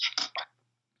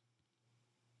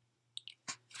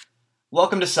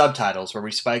Welcome to Subtitles, where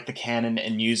we spike the canon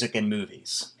in music and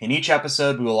movies. In each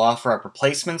episode, we will offer up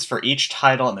replacements for each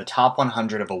title in the top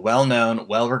 100 of a well-known,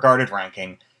 well-regarded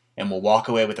ranking, and we'll walk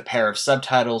away with a pair of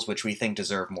subtitles which we think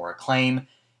deserve more acclaim,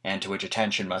 and to which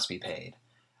attention must be paid.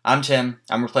 I'm Tim.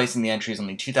 I'm replacing the entries on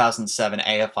the 2007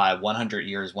 AFI 100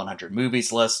 Years 100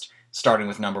 Movies list, starting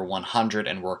with number 100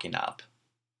 and working up.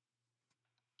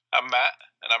 I'm Matt,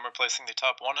 and I'm replacing the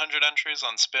top 100 entries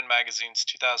on Spin Magazine's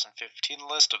 2015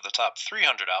 list of the top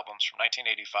 300 albums from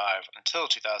 1985 until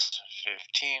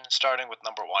 2015, starting with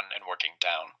number 1 and working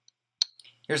down.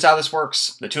 Here's how this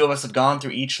works. The two of us have gone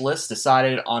through each list,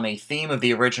 decided on a theme of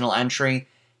the original entry,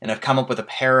 and have come up with a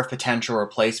pair of potential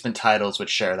replacement titles which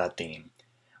share that theme.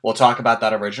 We'll talk about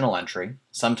that original entry.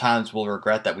 Sometimes we'll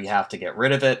regret that we have to get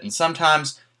rid of it, and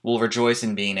sometimes we'll rejoice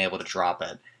in being able to drop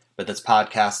it. But this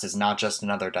podcast is not just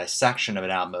another dissection of an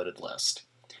outmoded list.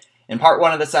 In part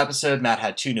 1 of this episode, Matt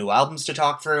had 2 new albums to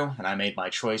talk through, and I made my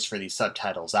choice for the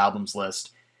Subtitles albums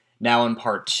list. Now in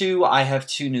part 2, I have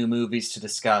 2 new movies to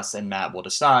discuss, and Matt will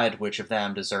decide which of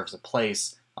them deserves a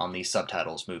place on the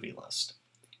Subtitles movie list.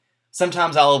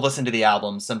 Sometimes I'll have listened to the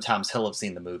albums, sometimes he'll have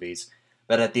seen the movies,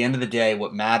 but at the end of the day,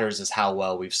 what matters is how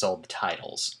well we've sold the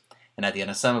titles. And at the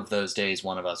end of some of those days,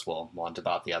 one of us will want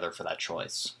about the other for that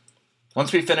choice.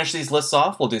 Once we finish these lists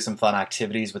off, we'll do some fun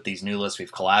activities with these new lists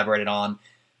we've collaborated on.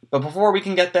 But before we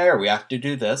can get there, we have to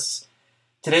do this.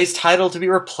 Today's title to be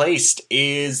replaced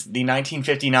is the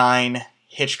 1959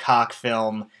 Hitchcock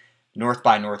film North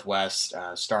by Northwest,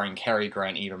 starring Cary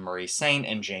Grant, Eva Marie Saint,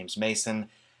 and James Mason.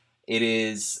 It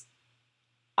is,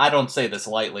 I don't say this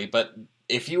lightly, but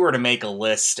if you were to make a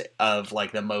list of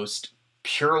like the most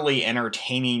purely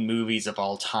entertaining movies of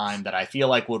all time that I feel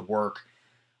like would work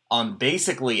on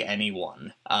basically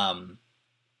anyone,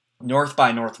 North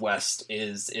by Northwest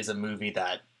is a movie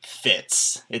that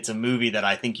fits. It's a movie that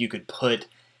I think you could put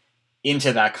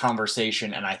into that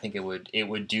conversation, and I think it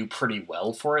would do pretty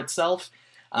well for itself.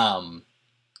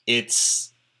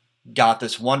 It's got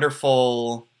this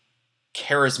wonderful,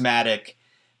 charismatic,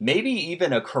 maybe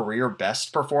even a career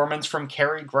best performance from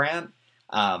Cary Grant.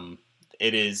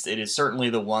 It is certainly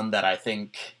the one that I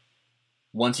think,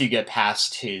 once you get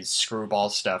past his screwball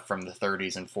stuff from the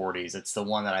 30s and 40s, it's the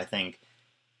one that I think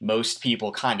most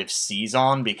people kind of seize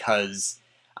on because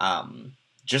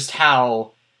just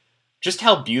how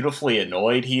beautifully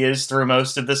annoyed he is through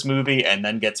most of this movie, and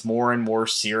then gets more and more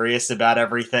serious about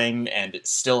everything, and it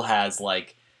still has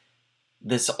like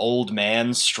this old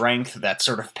man strength that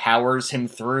sort of powers him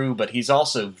through, but he's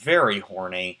also very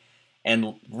horny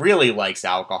and really likes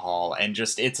alcohol, and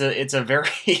just it's a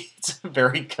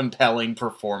very compelling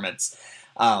performance,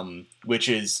 which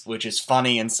is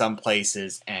funny in some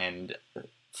places and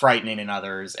frightening in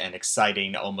others, and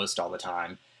exciting almost all the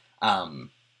time.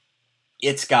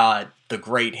 It's got the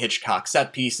great Hitchcock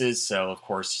set pieces, so of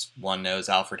course one knows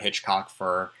Alfred Hitchcock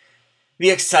for the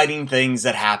exciting things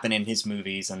that happen in his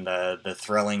movies and the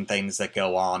thrilling things that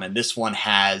go on, and this one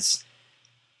has,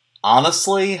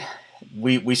 honestly,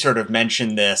 we sort of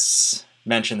mentioned this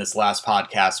last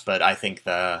podcast, but I think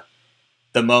the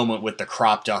moment with the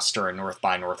crop duster in North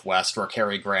by Northwest, where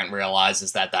Cary Grant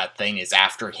realizes that thing is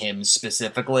after him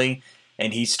specifically,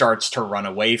 and he starts to run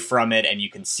away from it, and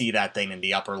you can see that thing in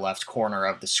the upper left corner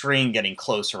of the screen getting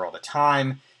closer all the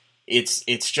time. It's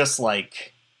just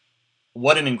like,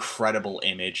 what an incredible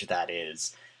image that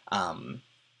is.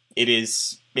 It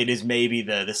is maybe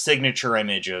the signature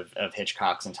image of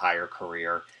Hitchcock's entire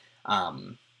career.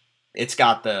 It's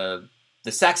got the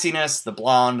sexiness, the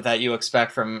blonde that you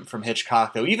expect from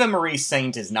Hitchcock, though Eva Marie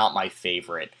Saint is not my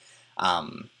favorite.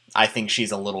 I think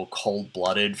she's a little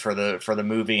cold-blooded for the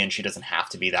movie, and she doesn't have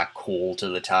to be that cool to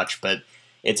the touch, but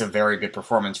it's a very good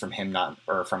performance from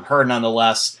her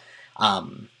nonetheless.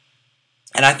 And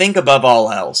I think above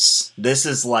all else, this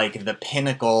is like the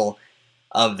pinnacle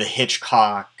of the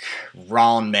Hitchcock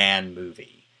Ron Man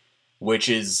movie, which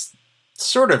is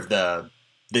sort of the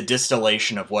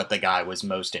distillation of what the guy was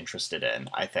most interested in,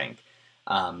 I think.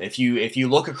 If you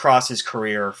look across his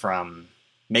career, from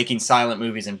making silent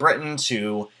movies in Britain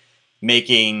to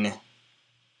making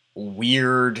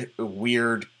weird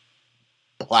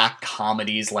black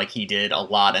comedies like he did a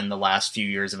lot in the last few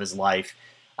years of his life,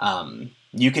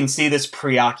 you can see this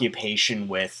preoccupation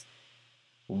with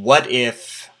what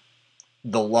if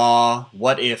the law,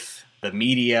 what if the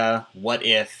media, what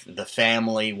if the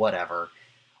family, whatever.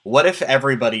 What if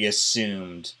everybody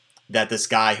assumed that this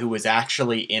guy who was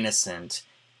actually innocent,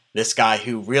 this guy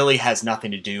who really has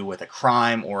nothing to do with a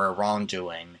crime or a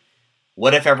wrongdoing,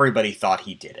 what if everybody thought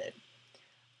he did it?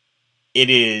 It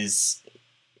is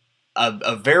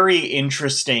a very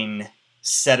interesting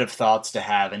set of thoughts to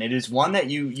have, and it is one that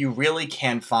you really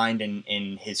can find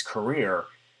in his career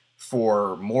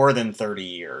for more than 30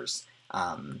 years.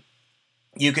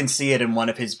 You can see it in one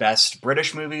of his best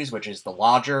British movies, which is The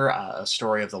Lodger, A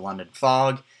Story of the London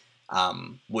Fog,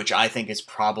 which I think is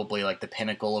probably like the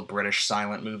pinnacle of British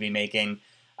silent movie making.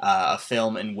 A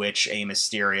film in which a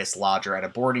mysterious lodger at a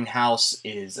boarding house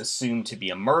is assumed to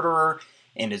be a murderer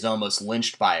and is almost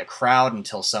lynched by a crowd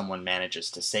until someone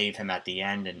manages to save him at the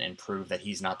end and prove that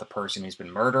he's not the person who's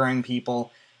been murdering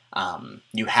people.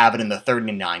 You have it in The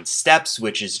 39 Steps,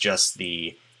 which is just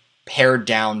the pared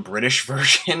down British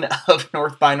version of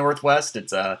North by Northwest.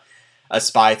 It's a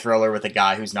spy thriller with a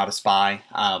guy who's not a spy,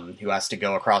 who has to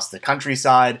go across the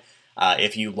countryside.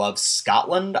 If you love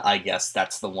Scotland, I guess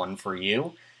that's the one for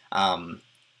you.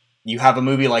 You have a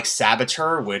movie like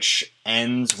Saboteur, which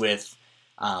ends with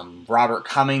Robert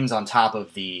Cummings on top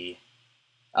of the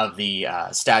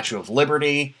Statue of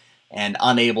Liberty and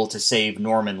unable to save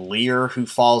Norman Lear, who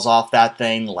falls off that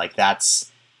thing. Like,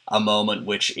 that's a moment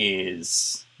which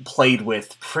is played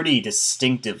with pretty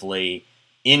distinctively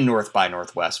in North by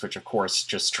Northwest, which of course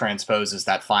just transposes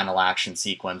that final action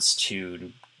sequence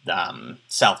to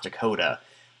South Dakota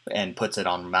and puts it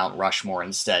on Mount Rushmore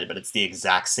instead, but it's the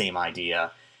exact same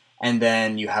idea. And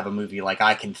then you have a movie like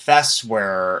I Confess,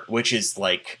 which is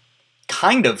like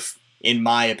kind of, in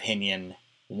my opinion,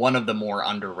 one of the more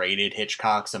underrated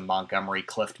Hitchcock's, a Montgomery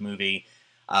Clift movie,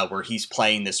 where he's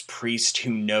playing this priest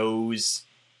who knows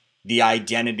the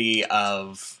identity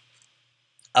of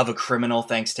a criminal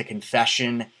thanks to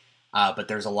confession, but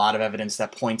there's a lot of evidence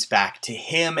that points back to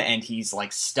him, and he's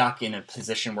like stuck in a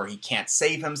position where he can't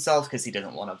save himself because he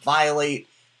doesn't want to violate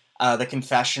the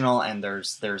confessional, and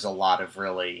there's a lot of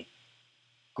really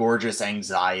gorgeous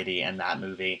anxiety in that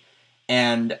movie.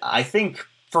 And I think,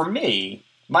 for me,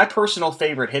 my personal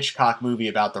favorite Hitchcock movie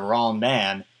about the wrong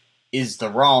man is The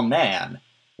Wrong Man,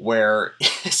 where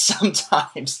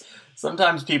sometimes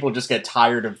people just get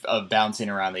tired of bouncing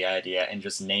around the idea and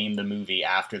just name the movie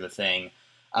after the thing.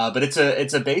 But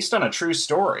it's based on a true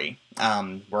story,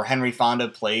 where Henry Fonda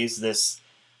plays this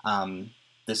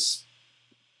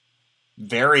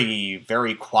very,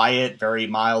 very quiet, very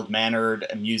mild-mannered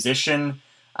musician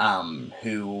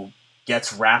who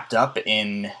gets wrapped up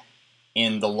in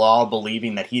the law,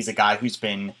 believing that he's a guy who's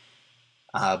been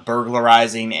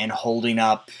burglarizing and holding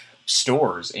up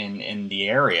stores in the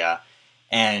area,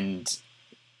 and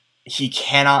he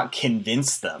cannot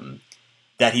convince them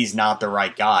that he's not the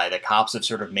right guy. The cops have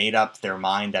sort of made up their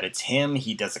mind that it's him.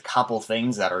 He does a couple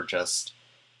things that are just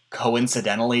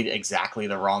coincidentally exactly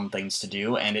the wrong things to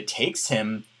do, and it takes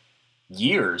him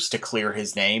years to clear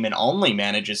his name, and only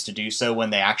manages to do so when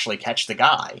they actually catch the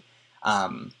guy.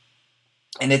 And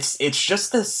it's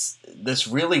just this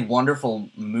really wonderful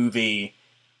movie,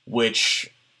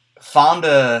 which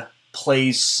Fonda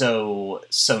plays so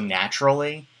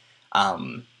naturally,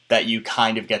 that you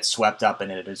kind of get swept up in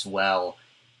it as well.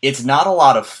 It's not a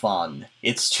lot of fun.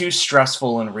 It's too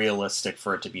stressful and realistic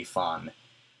for it to be fun.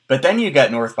 But then you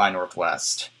get North by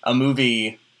Northwest, a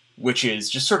movie which is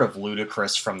just sort of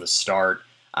ludicrous from the start.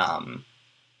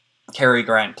 Cary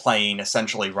Grant playing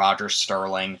essentially Roger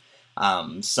Sterling,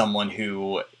 someone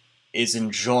who is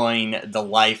enjoying the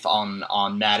life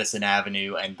on Madison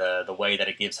Avenue and the way that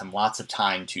it gives him lots of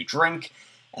time to drink,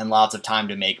 and lots of time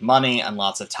to make money, and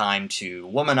lots of time to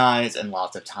womanize, and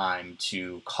lots of time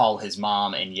to call his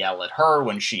mom and yell at her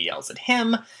when she yells at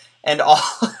him, and all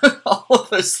of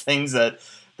those things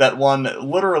that one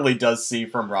literally does see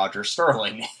from Roger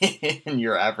Sterling in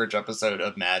your average episode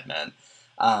of Mad Men.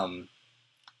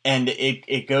 And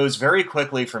it goes very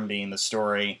quickly from being the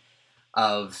story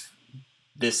of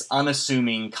this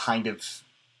unassuming kind of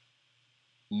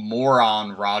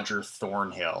moron Roger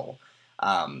Thornhill,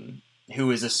 who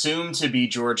is assumed to be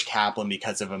George Kaplan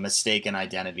because of a mistaken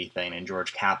identity thing, and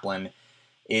George Kaplan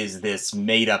is this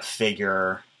made-up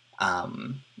figure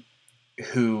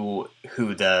who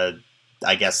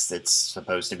I guess it's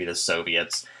supposed to be the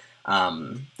Soviets,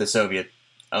 the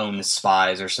Soviet-owned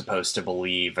spies are supposed to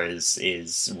believe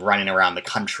is running around the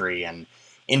country and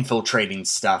infiltrating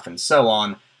stuff and so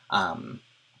on.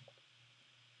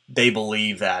 They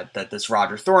believe that this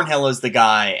Roger Thornhill is the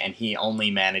guy, and he only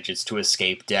manages to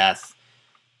escape death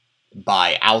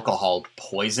by alcohol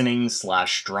poisoning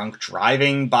 / drunk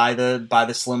driving by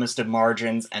the slimmest of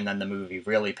margins, and then the movie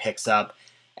really picks up,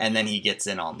 and then he gets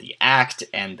in on the act,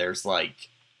 and there's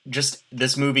just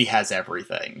this movie has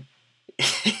everything.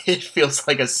 It feels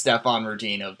like a step-on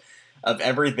routine of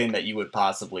everything that you would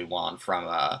possibly want from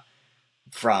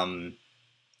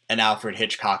an Alfred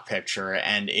Hitchcock picture,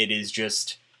 and it is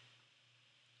just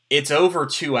it's over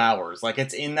 2 hours. Like,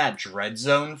 it's in that dread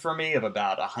zone for me of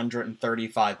about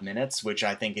 135 minutes, which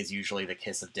I think is usually the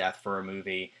kiss of death for a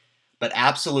movie. But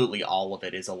absolutely all of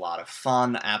it is a lot of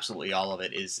fun. Absolutely all of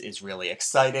it is really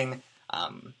exciting.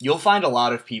 You'll find a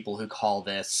lot of people who call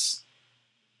this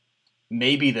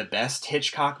maybe the best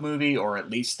Hitchcock movie, or at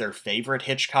least their favorite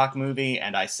Hitchcock movie,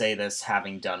 and I say this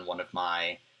having done one of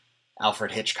my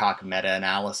Alfred Hitchcock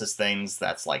meta-analysis things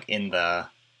that's like in the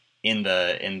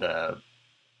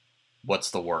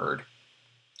what's the word?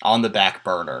 On the back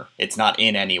burner. It's not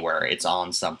in anywhere, it's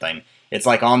on something. It's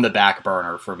like on the back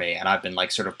burner for me, and I've been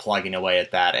like sort of plugging away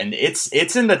at that, and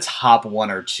it's in the top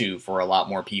 1 or 2 for a lot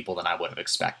more people than I would have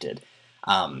expected.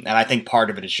 And I think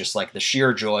part of it is just like the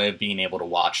sheer joy of being able to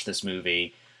watch this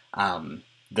movie.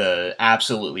 The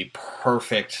absolutely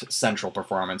perfect central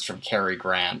performance from Cary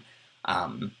Grant.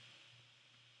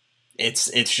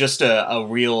 It's just a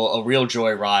real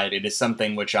joy ride. It is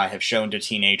something which I have shown to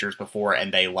teenagers before,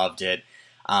 and they loved it.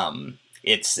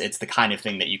 It's the kind of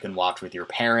thing that you can watch with your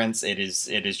parents. It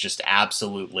is just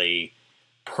absolutely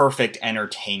perfect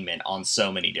entertainment on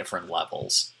so many different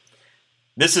levels.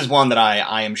 This is one that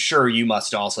I am sure you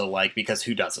must also like, because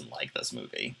who doesn't like this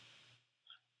movie?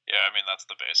 Yeah, I mean, that's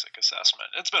the basic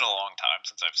assessment. It's been a long time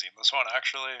since I've seen this one,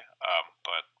 actually,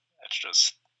 but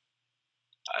it's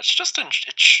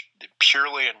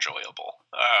purely enjoyable.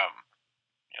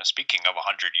 Speaking of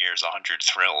 100 years, 100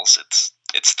 thrills,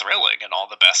 it's thrilling in all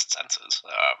the best senses,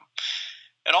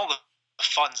 and all the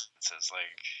fun senses.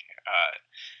 Like,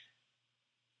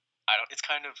 it's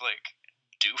kind of like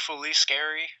doofily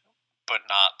scary, but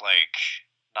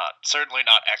certainly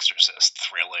not Exorcist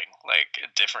thrilling. Like, a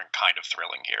different kind of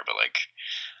thrilling here, but like,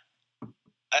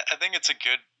 I think it's a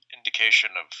good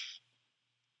indication of,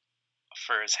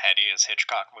 for as heady as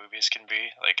Hitchcock movies can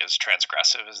be, like as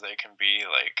transgressive as they can be,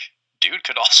 like, dude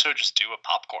could also just do a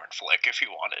popcorn flick if he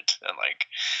wanted, and like,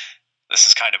 this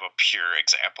is kind of a pure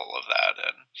example of that.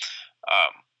 And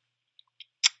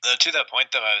to that point,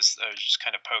 though, I was just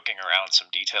kind of poking around some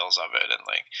details of it, and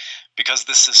like, because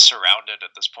this is surrounded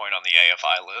at this point on the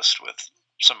AFI list with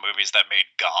some movies that made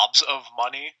gobs of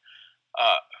money,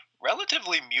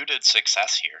 relatively muted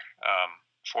success here.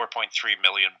 4.3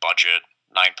 million budget,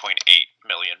 9.8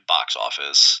 million box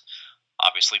office.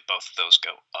 Obviously, both of those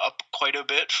go up quite a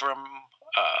bit from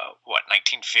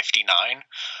 1959.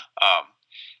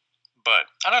 But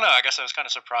I don't know. I guess I was kind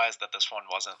of surprised that this one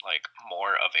wasn't like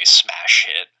more of a smash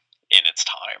hit in its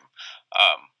time.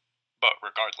 But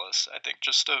regardless, I think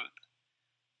just the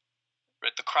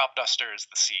crop duster is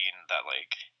the scene that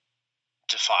like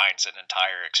defines an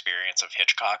entire experience of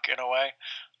Hitchcock in a way,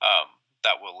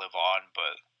 that will live on.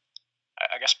 But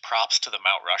I guess props to the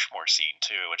Mount Rushmore scene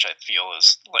too, which I feel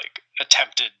is like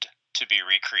attempted to be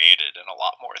recreated in a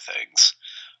lot more things,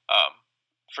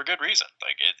 for good reason.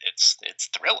 Like, it's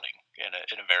thrilling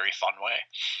in a very fun way.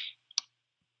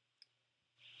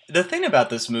 The thing about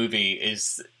this movie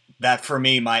is that for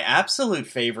me, my absolute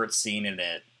favorite scene in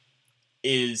it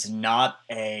is not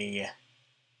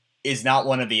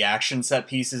one of the action set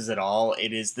pieces at all.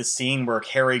 It is the scene where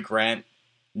Cary Grant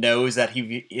knows that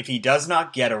if he does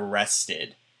not get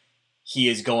arrested, he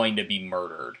is going to be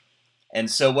murdered.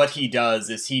 And so what he does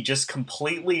is he just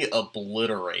completely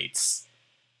obliterates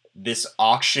this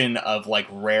auction of like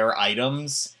rare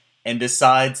items and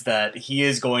decides that he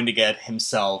is going to get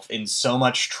himself in so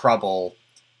much trouble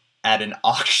at an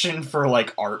auction for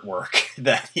like artwork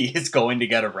that he is going to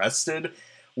get arrested,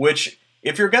 which,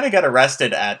 if you're going to get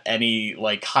arrested at any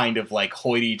like kind of like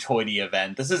hoity-toity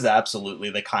event, this is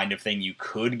absolutely the kind of thing you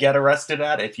could get arrested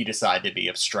at if you decide to be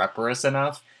obstreperous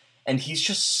enough. And he's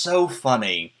just so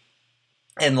funny.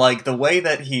 And like the way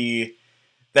that he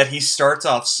starts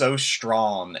off so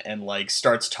strong and like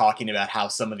starts talking about how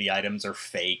some of the items are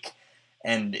fake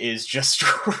and is just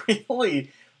really,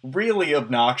 really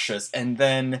obnoxious. And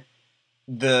then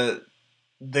the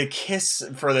kiss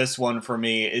for this one for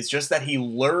me is just that he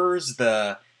lures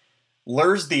the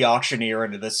auctioneer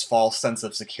into this false sense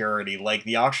of security. Like,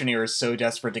 the auctioneer is so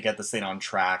desperate to get this thing on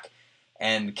track,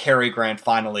 and Cary Grant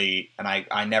finally, and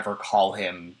I never call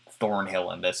him Thornhill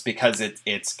in this because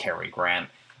it's Cary Grant,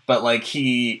 but like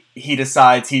he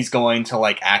decides he's going to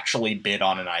like actually bid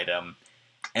on an item,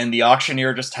 and the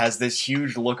auctioneer just has this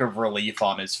huge look of relief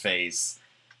on his face,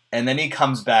 and then he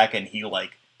comes back and he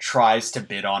like tries to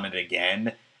bid on it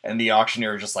again, and the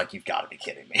auctioneer is just like, "You've got to be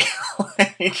kidding me."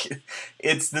 Like,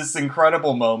 it's this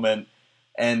incredible moment,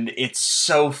 and it's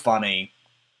so funny.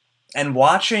 And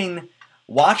watching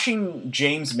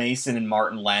James Mason and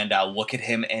Martin Landau look at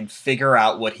him and figure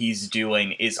out what he's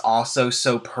doing is also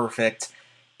so perfect.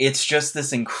 It's just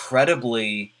this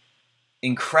incredibly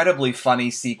incredibly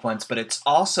funny sequence, but it's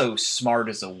also smart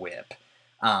as a whip.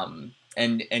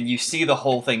 And you see the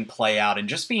whole thing play out, and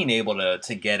just being able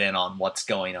to get in on what's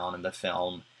going on in the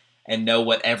film and know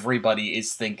what everybody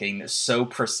is thinking so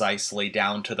precisely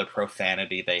down to the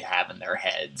profanity they have in their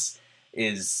heads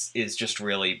is just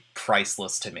really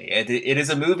priceless to me. It is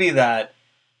a movie that,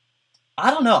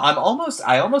 I don't know, I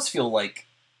almost feel like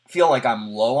I'm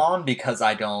low on, because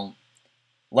I don't,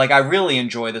 like, I really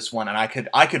enjoy this one, and I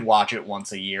could watch it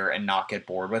once a year and not get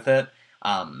bored with it.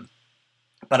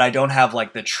 But I don't have,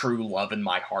 like, the true love in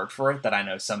my heart for it that I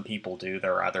know some people do.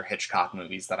 There are other Hitchcock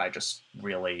movies that I just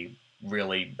really,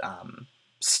 really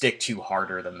stick to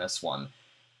harder than this one.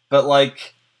 But,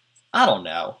 like, I don't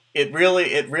know. It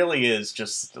really is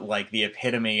just, like, the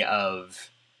epitome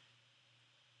of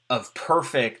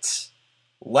perfect,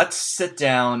 let's sit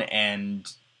down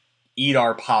and eat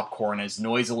our popcorn as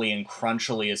noisily and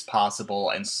crunchily as possible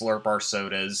and slurp our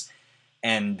sodas.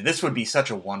 And this would be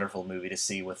such a wonderful movie to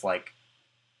see with, like,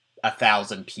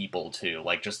 1,000 people too,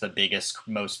 like just the biggest,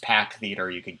 most packed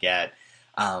theater you could get.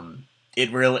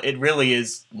 It really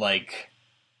is like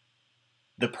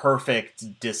the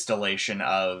perfect distillation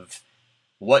of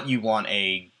what you want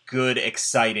a good,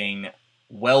 exciting,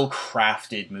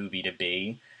 well-crafted movie to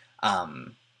be.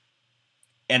 And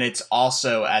it's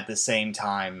also at the same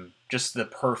time just the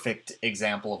perfect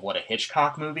example of what a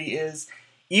Hitchcock movie is.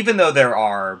 Even though there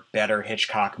are better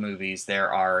Hitchcock movies,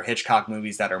 there are Hitchcock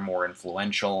movies that are more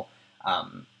influential.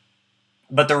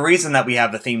 But the reason that we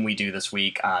have the theme we do this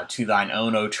week, To Thine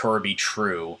Own Auteur Be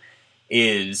True,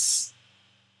 is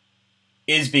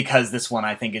because this one,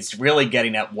 I think, is really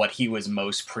getting at what he was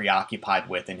most preoccupied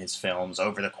with in his films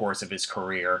over the course of his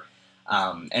career.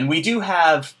 And we do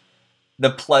have the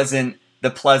pleasant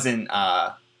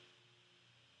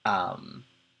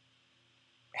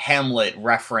Hamlet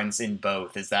reference in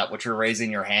both. Is that what you're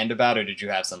raising your hand about, or did you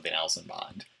have something else in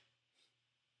mind?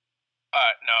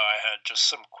 No, I had just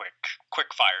some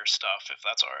quick fire stuff, if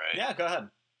that's all right. Yeah, go ahead.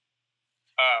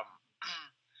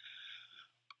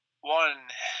 One,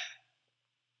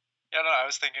 I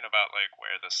was thinking about, like,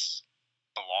 where this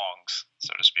belongs,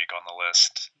 so to speak, on the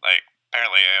list. Like,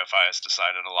 apparently AFI has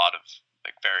decided a lot of,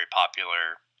 like, very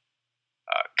popular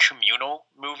communal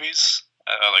movies.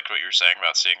 I like what you were saying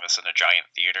about seeing this in a giant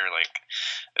theater. Like,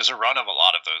 there's a run of a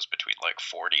lot of those between, like,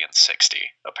 40 and 60,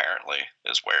 apparently,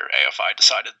 is where AFI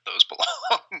decided those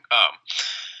belong.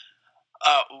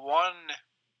 One,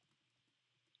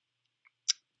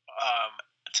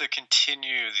 to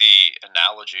continue the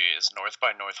analogy, is North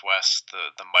by Northwest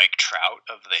the Mike Trout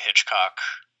of the Hitchcock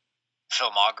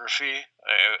filmography,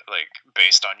 like,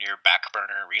 based on your back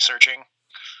burner researching?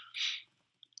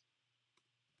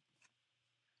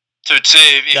 So if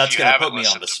that's you gonna haven't put me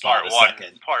on listened the to spot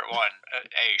part one,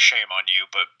 A, shame on you,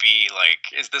 but B,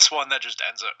 like, is this one that just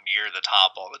ends up near the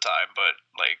top all the time, but,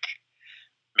 like,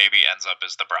 maybe ends up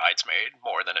as the bridesmaid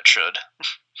more than it should?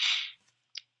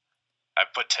 I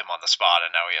put Tim on the spot,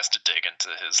 and now he has to dig into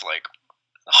his, like,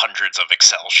 hundreds of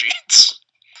Excel sheets.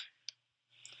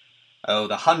 Oh,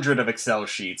 the 100 of Excel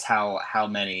sheets. How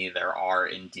many there are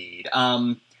indeed.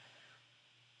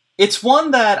 It's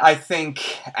one that I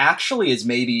think actually is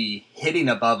maybe hitting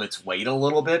above its weight a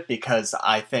little bit, because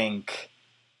I think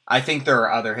there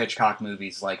are other Hitchcock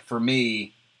movies. Like, for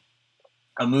me,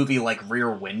 a movie like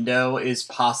Rear Window is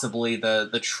possibly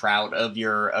the Trout of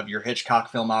your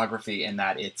Hitchcock filmography, in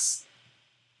that it's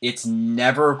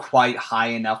never quite high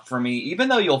enough for me, even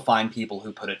though you'll find people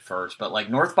who put it first. But, like,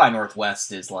 North by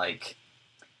Northwest is, like,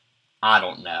 I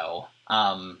don't know.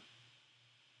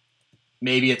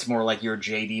 Maybe it's more like your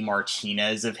J.D.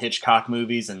 Martinez of Hitchcock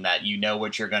movies, and that you know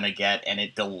what you're going to get, and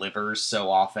it delivers so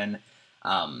often.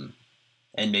 And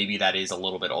maybe that is a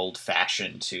little bit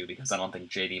old-fashioned, too, because I don't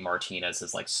think J.D. Martinez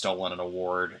has, like, stolen an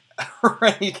award or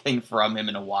anything from him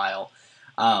in a while.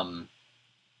 But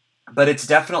it's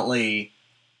definitely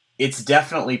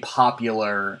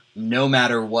popular, no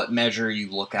matter what measure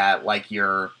you look at. Like,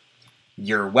 your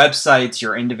websites,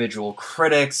 your individual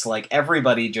critics, like,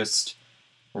 everybody just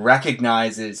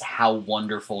recognizes how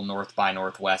wonderful North by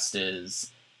Northwest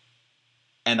is,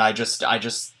 and I just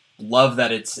love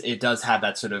that it does have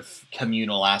that sort of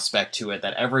communal aspect to it,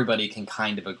 that everybody can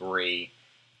kind of agree,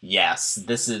 yes,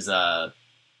 this is a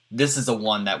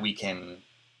one that we can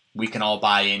all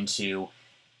buy into,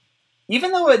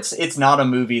 even though it's not a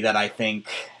movie that I think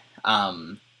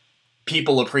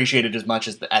people appreciated as much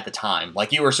as at the time.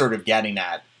 Like you were sort of getting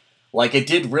at, like, it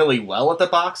did really well at the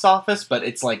box office, but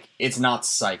it's like, it's not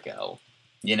Psycho,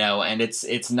 you know, and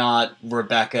it's not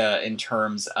Rebecca in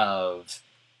terms of,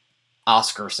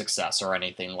 Oscar success or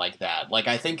anything like that. Like,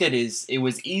 I think it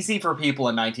was easy for people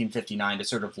in 1959 to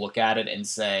sort of look at it and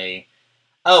say,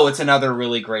 oh, it's another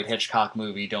really great Hitchcock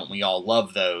movie, don't we all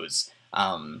love those?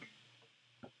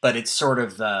 But it's sort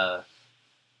of the,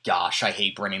 gosh, I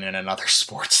hate bringing in another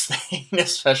sports thing,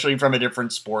 especially from a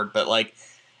different sport, but like,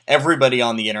 everybody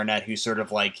on the internet who sort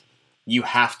of like, you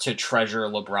have to treasure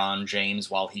LeBron James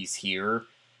while he's here,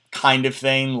 kind of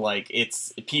thing. Like,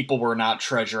 it's, people were not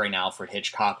treasuring Alfred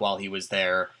Hitchcock while he was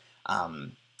there.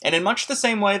 And in much the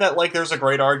same way that, like, there's a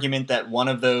great argument that one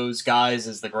of those guys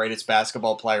is the greatest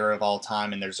basketball player of all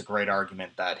time, and there's a great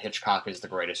argument that Hitchcock is the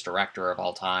greatest director of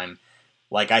all time.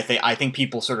 Like, I think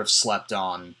people sort of slept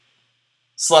on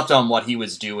what he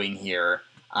was doing here.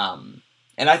 And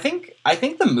I think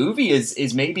the movie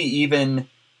is maybe even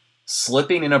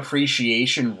slipping in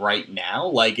appreciation right now.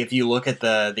 Like, if you look at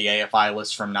the AFI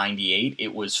list from 98,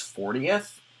 it was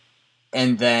 40th,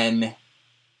 and then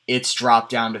it's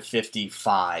dropped down to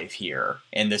 55 here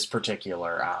in this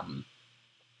particular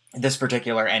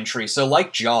entry. So,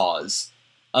 like Jaws,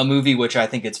 a movie which I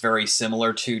think it's very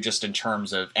similar to just in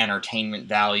terms of entertainment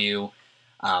value,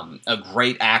 a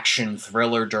great action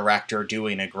thriller director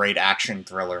doing a great action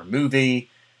thriller movie,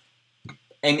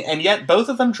 and yet both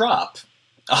of them drop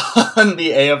on the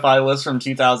AFI list from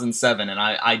 2007, and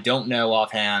I don't know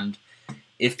offhand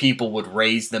if people would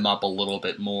raise them up a little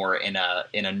bit more in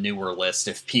a newer list,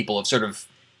 if people have sort of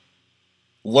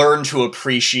learned to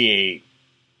appreciate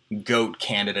GOAT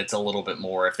candidates a little bit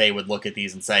more, if they would look at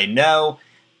these and say, no,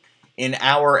 in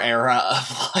our era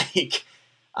of like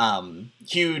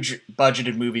huge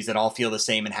budgeted movies that all feel the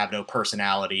same and have no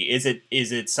personality, is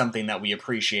it something that we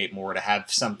appreciate more to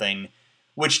have something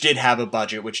which did have a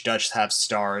budget, which does have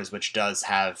stars, which does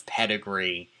have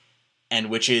pedigree, and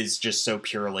which is just so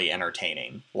purely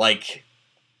entertaining. Like,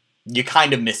 you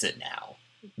kind of miss it now,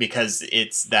 because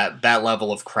it's that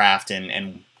level of craft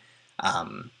and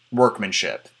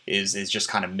workmanship is just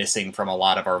kind of missing from a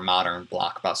lot of our modern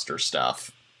blockbuster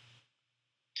stuff.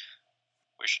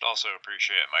 We should also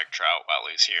appreciate Mike Trout while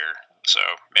he's here, so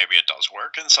maybe it does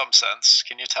work in some sense.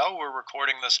 Can you tell we're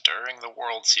recording this during the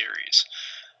World Series?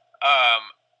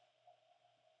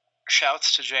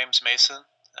 Shouts to James Mason.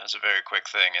 That was a very quick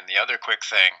thing. And the other quick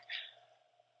thing,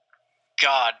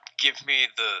 God, give me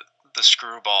the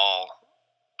screwball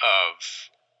of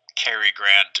Cary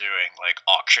Grant doing, like,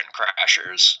 Auction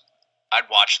Crashers. I'd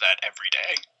watch that every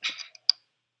day.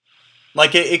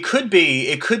 Like, it could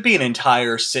be an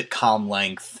entire sitcom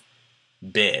length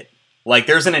bit. Like,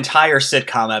 there's an entire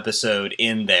sitcom episode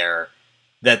in there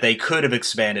that they could have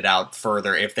expanded out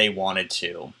further if they wanted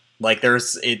to. Like,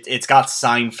 it's got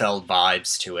Seinfeld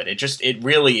vibes to it. It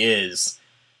really is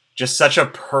just such a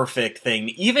perfect thing,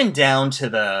 even down to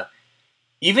the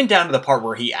part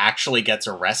where he actually gets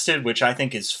arrested, which I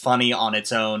think is funny on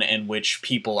its own and which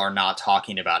people are not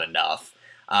talking about enough.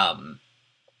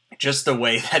 Just the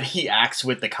way that he acts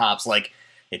with the cops, like,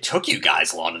 it took you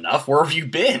guys long enough, where have you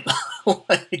been?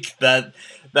 Like, that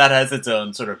has its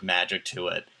own sort of magic to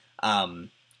it.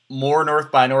 More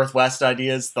North by Northwest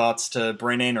ideas, thoughts to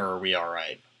bring in, or are we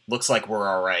alright? Looks like we're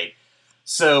alright.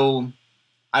 So,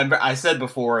 I said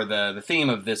before, the theme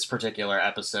of this particular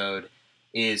episode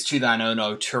is To Thine Own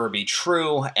O Tour Be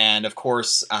True, and of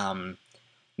course,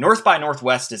 North by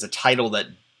Northwest is a title that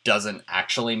doesn't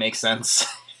actually make sense,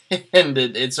 and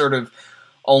it sort of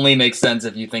only makes sense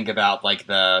if you think about, like,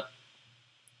 the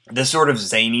sort of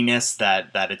zaniness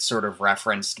that it's sort of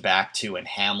referenced back to in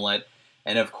Hamlet.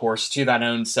 And of course, To Thine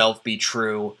Own Self Be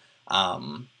True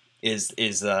is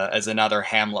as another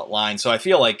Hamlet line. So I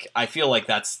feel like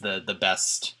that's the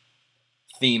best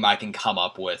theme I can come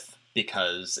up with,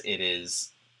 because it is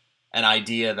an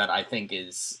idea that I think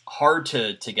is hard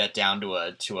to get down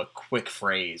to a quick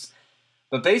phrase.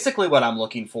 But basically, what I'm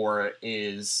looking for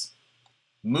is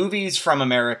movies from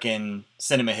American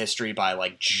cinema history by,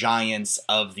 like, giants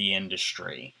of the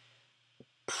industry,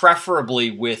 preferably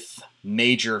with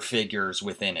major figures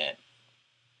within it,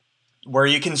 where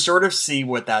you can sort of see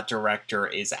what that director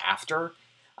is after,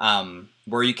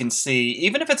 where you can see,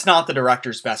 even if it's not the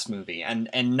director's best movie, and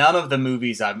none of the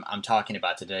movies I'm talking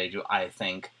about today I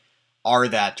think are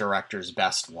that director's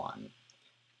best one,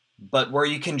 but where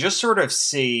you can just sort of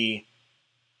see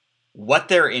what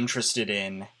they're interested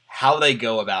in, how they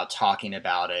go about talking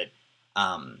about it,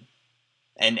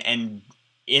 and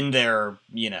in their,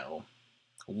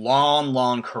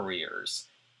 long careers,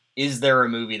 is there a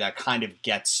movie that kind of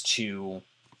gets to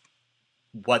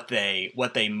what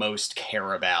they most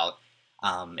care about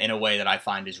in a way that I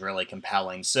find is really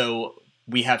compelling? So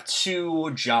we have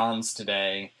two Johns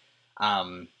today,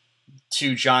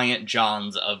 two giant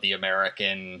Johns of the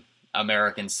American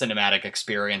American cinematic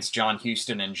experience, John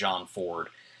Huston and John Ford.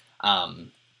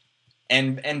 And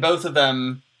both of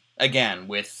them, again,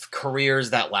 with careers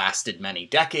that lasted many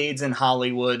decades in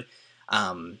Hollywood.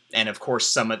 And of course,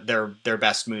 some of their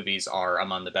best movies are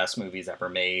among the best movies ever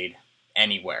made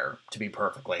anywhere, to be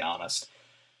perfectly honest.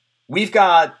 We've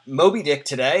got Moby Dick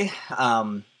today,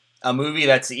 a movie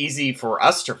that's easy for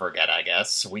us to forget, I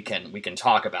guess. We can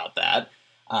talk about that.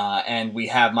 And we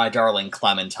have My Darling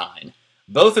Clementine.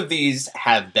 Both of these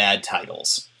have bad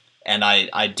titles. And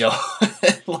I don't,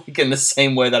 like in the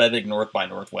same way that I think North by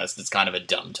Northwest is kind of a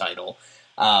dumb title.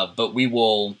 But we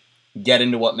will get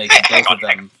into what makes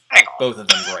both of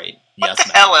them great. What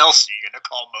the hell else are you going to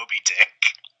call Moby Dick?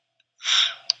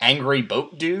 Angry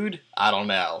Boat Dude? I don't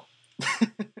know.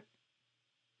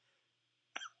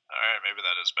 Alright, maybe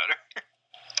that is better.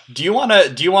 Do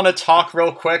you wanna talk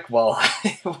real quick while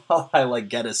I like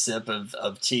get a sip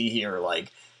of tea here,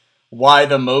 like why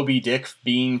the Moby Dick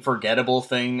being forgettable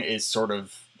thing is sort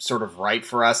of right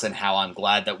for us, and how I'm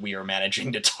glad that we are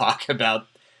managing to talk about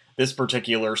this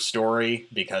particular story,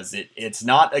 because it's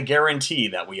not a guarantee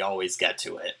that we always get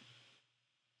to it.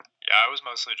 Yeah, I was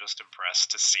mostly just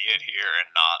impressed to see it here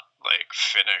and not, like,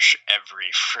 finish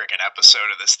every friggin' episode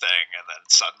of this thing, and then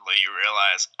suddenly you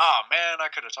realize, oh man,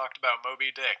 I could have talked about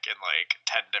Moby Dick in, like,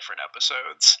 10 different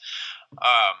episodes.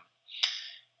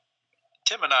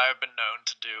 Tim and I have been known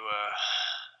to do, a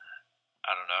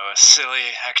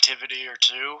silly activity or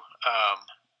two,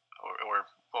 or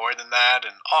more than that,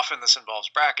 and often this involves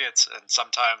brackets, and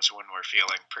sometimes when we're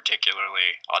feeling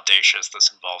particularly audacious, this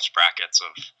involves brackets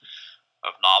of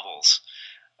novels,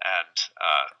 and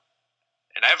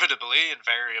inevitably,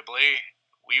 invariably,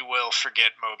 we will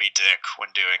forget Moby Dick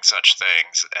when doing such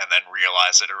things, and then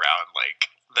realize it around, like,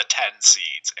 the 10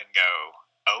 seeds, and go,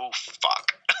 oh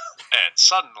fuck. And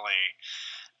suddenly,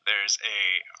 there's a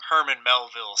Herman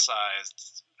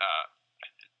Melville-sized,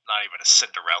 not even a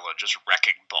Cinderella, just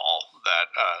wrecking ball that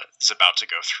is about to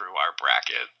go through our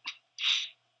bracket.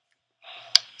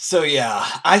 So yeah,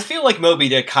 I feel like Moby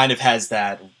Dick kind of has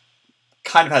that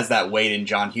weight in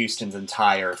John Huston's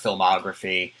entire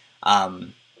filmography.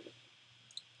 And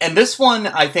this one,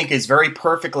 I think, is very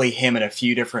perfectly him in a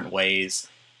few different ways.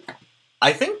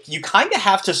 I think you kind of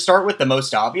have to start with the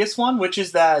most obvious one, which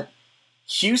is that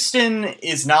Huston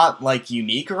is not, like,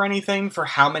 unique or anything for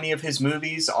how many of his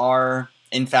movies are,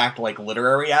 in fact, like,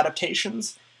 literary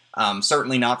adaptations.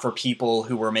 Certainly not for people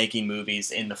who were making movies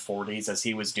in the 40s as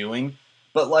he was doing.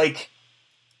 But, like,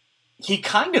 he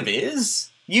kind of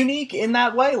is unique in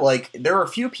that way. Like, there are a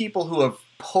few people who have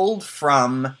pulled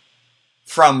from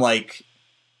like,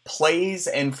 plays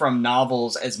and from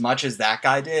novels as much as that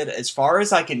guy did. As far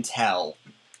as I can tell,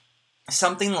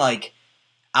 something like,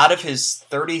 out of his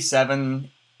 37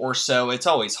 or so, it's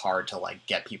always hard to, like,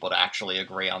 get people to actually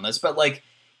agree on this, but, like,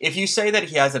 if you say that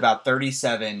he has about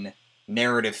 37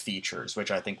 narrative features, which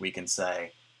I think we can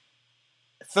say,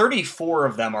 34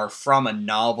 of them are from a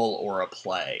novel or a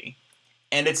play.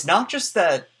 And it's not just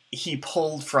that he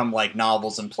pulled from, like,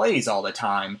 novels and plays all the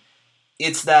time,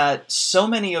 it's that so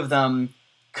many of them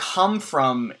come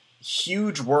from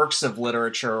huge works of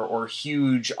literature or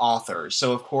huge authors.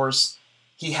 So, of course,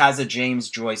 he has a James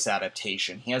Joyce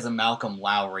adaptation. He has a Malcolm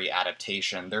Lowry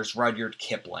adaptation. There's Rudyard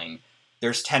Kipling.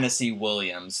 There's Tennessee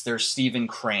Williams. There's Stephen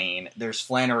Crane. There's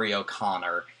Flannery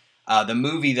O'Connor. The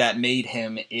movie that made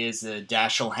him is a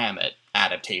Dashiell Hammett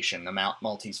adaptation, The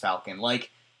Maltese Falcon.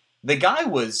 Like, the guy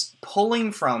was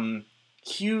pulling from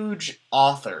huge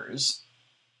authors,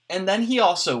 and then he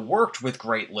also worked with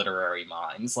great literary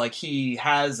minds. Like, he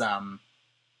has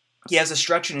a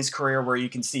stretch in his career where you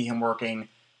can see him working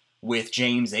with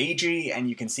James Agee, and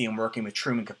you can see him working with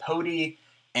Truman Capote,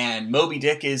 and Moby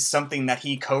Dick is something that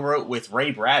he co-wrote with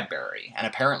Ray Bradbury, and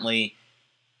apparently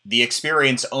the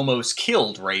experience almost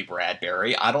killed Ray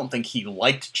Bradbury. I don't think he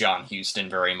liked John Huston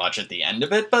very much at the end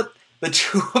of it, but the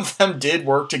two of them did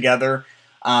work together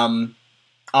on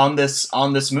this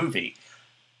movie.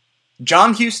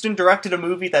 John Huston directed a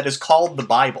movie that is called The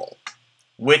Bible,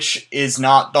 which is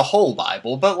not the whole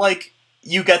Bible, but, like,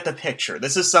 you get the picture.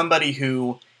 This is somebody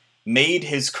who made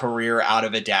his career out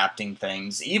of adapting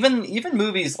things. Even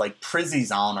movies like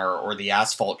Prizzi's Honor or The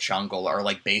Asphalt Jungle are,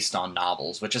 like, based on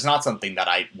novels, which is not something that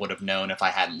I would have known if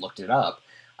I hadn't looked it up.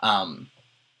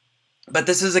 But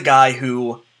this is a guy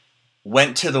who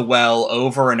went to the well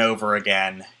over and over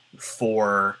again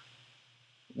for,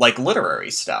 like,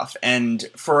 literary stuff. And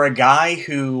for a guy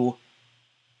who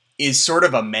is sort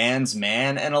of a man's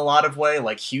man in a lot of way,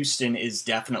 like, Huston is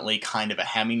definitely kind of a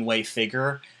Hemingway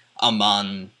figure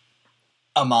among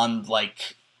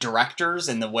like, directors,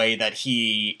 in the way that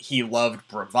he loved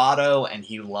bravado, and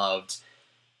he loved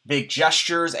big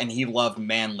gestures, and he loved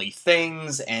manly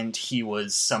things, and he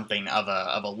was something of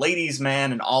a ladies'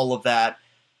 man, and all of that.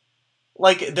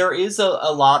 Like, there is a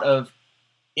lot of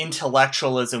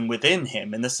intellectualism within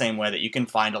him, in the same way that you can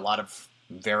find a lot of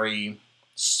very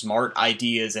smart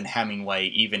ideas in Hemingway,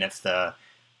 even if the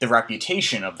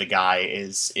reputation of the guy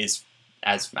is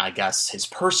as, I guess, his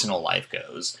personal life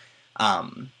goes.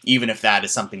 Even if that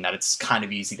is something that it's kind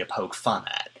of easy to poke fun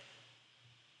at.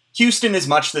 Huston is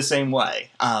much the same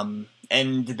way.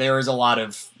 And there is a lot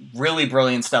of really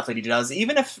brilliant stuff that he does,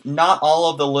 even if not all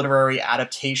of the literary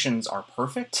adaptations are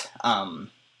perfect.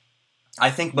 I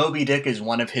think Moby Dick is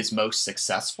one of his most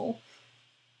successful.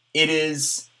 It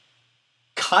is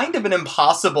kind of an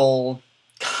impossible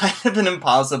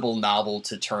novel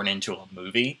to turn into a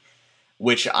movie,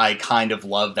 which I kind of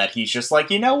love that he's just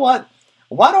like, you know what?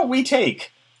 Why don't we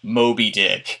take Moby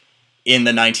Dick in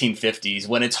the 1950s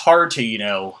when it's hard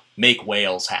to, make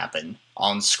whales happen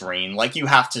on screen? Like, you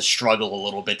have to struggle a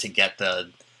little bit to get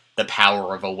the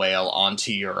power of a whale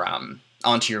onto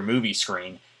your movie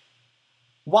screen.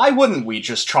 Why wouldn't we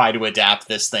just try to adapt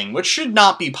this thing, which should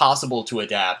not be possible to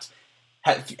adapt?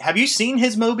 Have you seen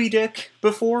his Moby Dick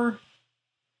before?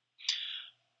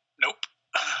 Nope.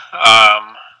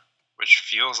 Which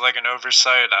feels like an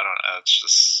oversight. I don't know. It's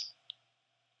just,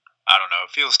 I don't know.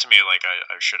 It feels to me like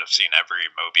I should have seen every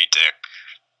Moby Dick,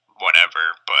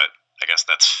 whatever, but I guess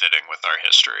that's fitting with our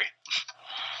history.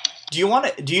 Do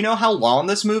you know how long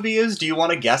this movie is? Do you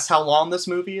want to guess how long this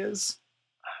movie is?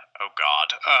 Oh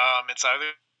God. It's either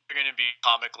going to be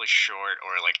comically short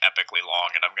or like epically long,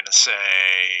 and I'm going to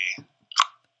say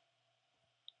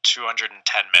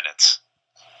 210 minutes.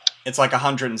 It's like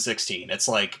 116. It's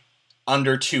like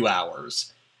under 2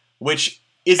 hours, which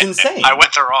is insane. I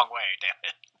went the wrong way, damn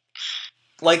it.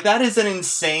 Like, that is an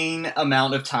insane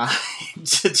amount of time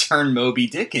to turn Moby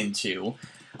Dick into.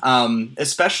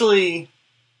 Especially,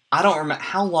 I don't remember,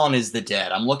 how long is The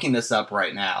Dead? I'm looking this up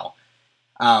right now.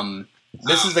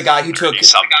 This is the guy who took...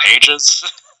 some pages?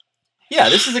 Yeah,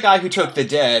 this is the guy who took The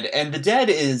Dead, and The Dead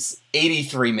is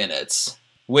 83 minutes,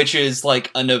 which is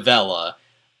like a novella,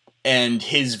 and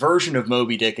his version of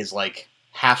Moby Dick is like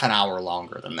half an hour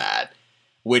longer than that,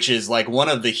 which is like one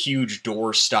of the huge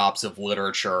doorstops of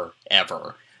literature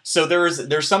ever. So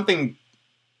there's something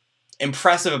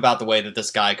impressive about the way that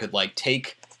this guy could like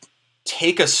take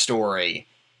a story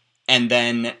and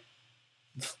then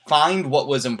find what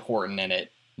was important in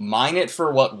it, mine it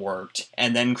for what worked,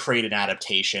 and then create an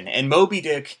adaptation. And Moby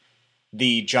Dick,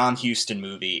 the John Huston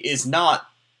movie, is not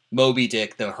Moby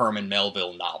Dick, the Herman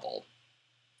Melville novel.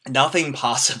 Nothing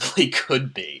possibly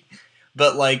could be.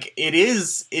 But, like, it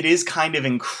is kind of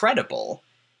incredible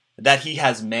that he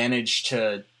has managed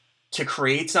to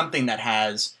create something that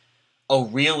has a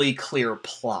really clear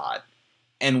plot,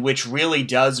 and which really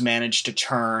does manage to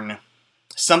turn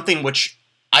something which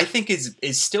I think is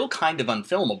still kind of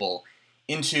unfilmable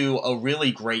into a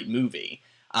really great movie.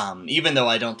 Even though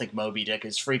I don't think Moby Dick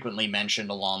is frequently mentioned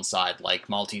alongside, like,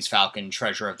 Maltese Falcon,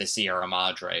 Treasure of the Sierra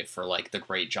Madre for, like, the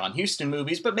great John Huston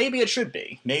movies, but maybe it should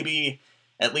be. Maybe,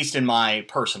 at least in my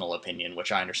personal opinion,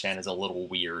 which I understand is a little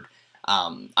weird,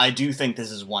 I do think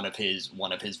this is one of his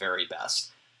very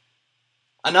best.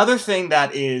 Another thing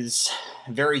that is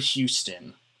very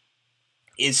Huston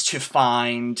is to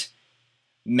find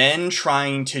men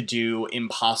trying to do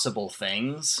impossible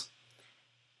things.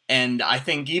 And I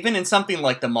think even in something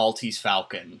like the Maltese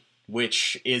Falcon,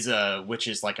 which is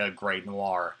like a great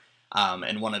noir,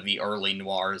 and one of the early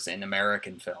noirs in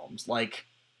American films, like,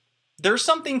 there's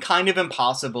something kind of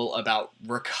impossible about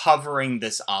recovering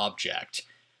this object,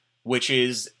 which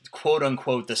is, quote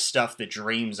unquote, the stuff that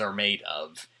dreams are made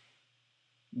of.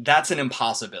 That's an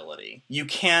impossibility. You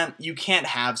can't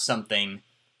have something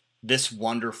this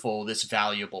wonderful, this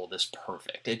valuable, this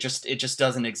perfect. It just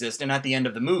doesn't exist. And at the end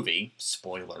of the movie,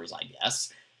 spoilers, I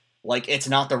guess, like, it's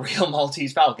not the real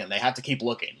Maltese Falcon. They have to keep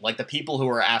looking. Like, the people who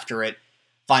are after it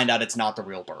find out it's not the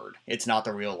real bird. It's not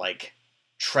the real, like,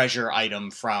 treasure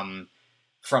item from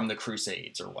the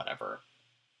Crusades or whatever.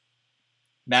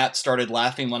 Matt started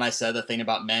laughing when I said the thing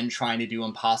about men trying to do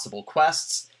impossible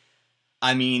quests.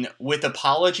 I mean, with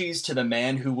apologies to the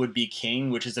Man Who Would Be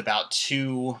King, which is about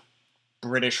two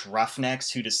British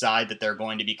roughnecks who decide that they're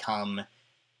going to become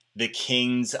the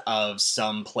kings of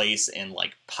some place in,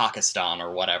 like, Pakistan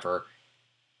or whatever.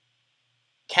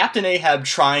 Captain Ahab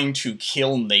trying to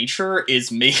kill nature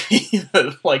is maybe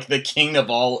like the king of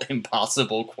all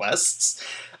impossible quests.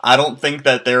 I don't think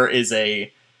that there is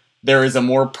a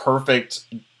more perfect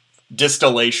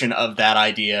distillation of that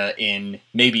idea in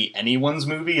maybe anyone's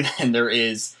movie than there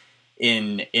is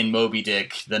in Moby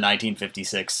Dick, the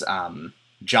 1956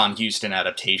 John Huston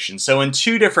adaptation. So in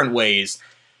two different ways,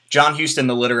 John Huston,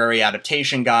 the literary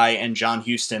adaptation guy, and John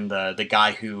Huston, the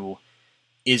guy who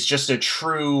is just a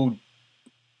true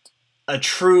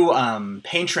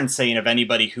patron saint of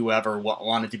anybody who ever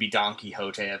wanted to be Don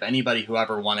Quixote, of anybody who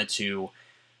ever wanted to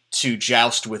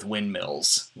joust with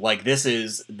windmills. Like, this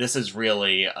is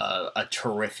really a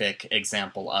terrific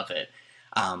example of it.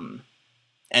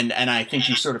 And I think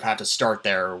you sort of have to start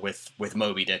there with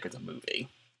Moby Dick as a movie.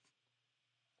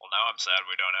 Well, now I'm sad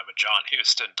we don't have a John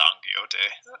Huston Don Quixote.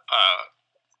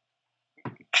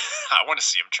 I want to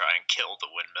see him try and kill the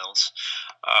windmills.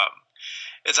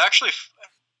 It's actually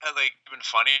even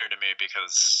funnier to me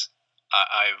because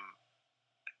I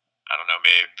don't know,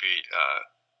 maybe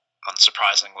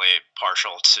unsurprisingly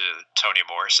partial to Toni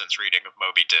Morrison's reading of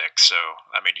Moby Dick. So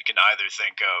I mean, you can either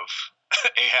think of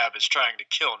Ahab as trying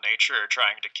to kill nature or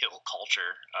trying to kill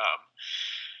culture.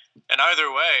 And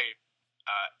either way,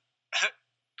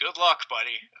 good luck,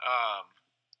 buddy.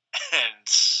 And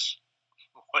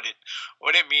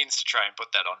what it means to try and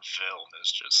put that on film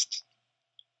is just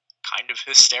kind of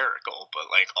hysterical,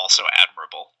 but like also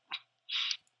admirable.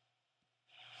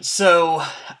 So,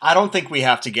 I don't think we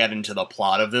have to get into the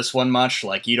plot of this one much.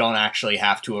 Like, you don't actually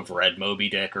have to have read Moby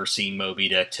Dick or seen Moby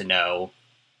Dick to know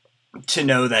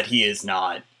that he is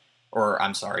not, or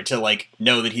I'm sorry, to like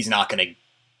know that he's not going to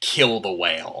kill the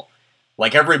whale.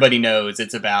 Like, everybody knows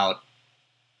it's about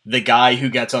the guy who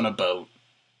gets on a boat.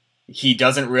 He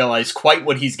doesn't realize quite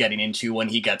what he's getting into when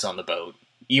he gets on the boat,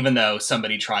 even though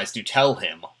somebody tries to tell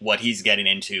him what he's getting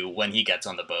into when he gets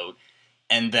on the boat,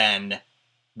 and then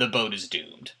the boat is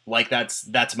doomed. Like,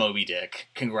 that's Moby Dick.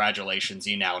 Congratulations,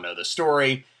 you now know the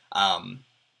story.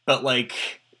 But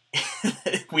like,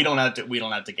 we don't have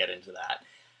to get into that.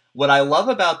 What I love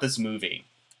about this movie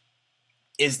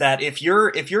is that if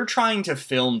you're trying to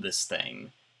film this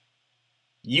thing,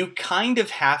 you kind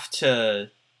of have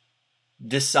to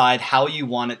decide how you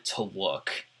want it to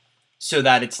look so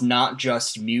that it's not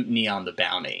just Mutiny on the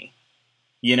Bounty.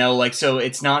 You know, like, so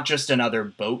it's not just another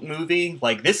boat movie.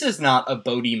 Like, this is not a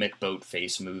Boaty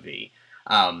McBoatface movie.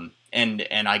 And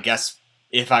I guess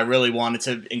if I really wanted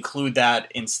to include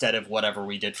that instead of whatever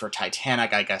we did for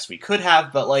Titanic, I guess we could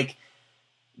have. But like,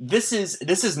 this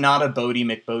is not a Boaty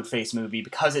McBoatface movie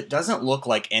because it doesn't look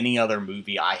like any other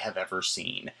movie I have ever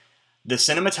seen. The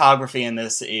cinematography in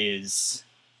this is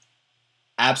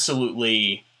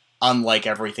absolutely unlike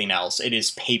everything else. It is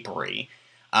papery.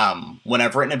 When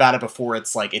I've written about it before,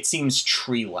 it's like, it seems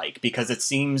tree-like, because it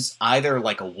seems either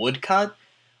like a woodcut,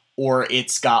 or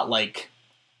it's got like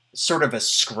sort of a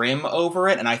scrim over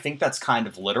it, and I think that's kind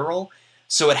of literal.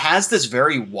 So it has this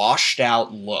very washed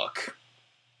out look.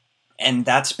 And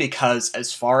that's because,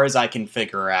 as far as I can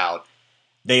figure out,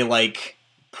 they like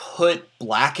put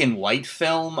black and white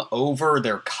film over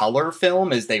their color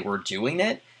film as they were doing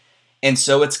it. And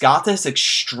so it's got this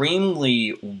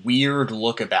extremely weird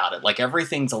look about it. Like,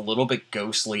 everything's a little bit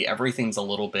ghostly, everything's a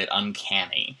little bit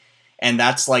uncanny. And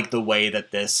that's like the way that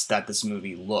this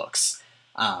movie looks.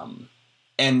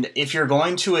 And if you're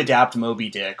going to adapt Moby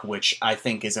Dick, which I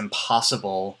think is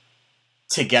impossible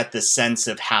to get the sense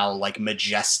of how like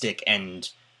majestic and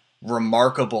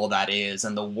remarkable that is,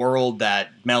 and the world that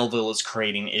Melville is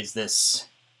creating is this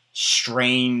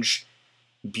strange,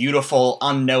 beautiful,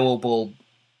 unknowable,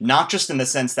 not just in the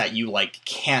sense that you like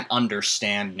can't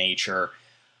understand nature,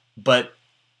 but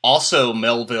also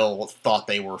Melville thought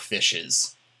they were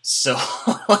fishes. So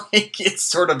like, it's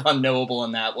sort of unknowable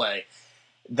in that way.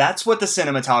 That's what the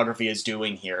cinematography is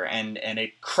doing here, and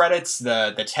it credits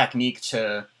the technique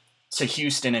to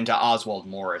Huston and to Oswald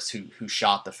Morris, who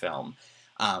shot the film.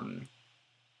 And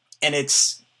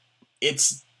it's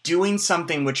doing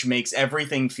something which makes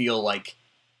everything feel like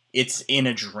it's in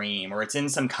a dream, or it's in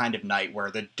some kind of night, where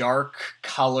the dark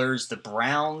colors, the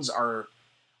browns are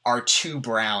too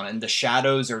brown, and the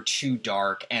shadows are too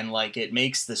dark, and like, it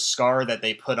makes the scar that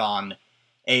they put on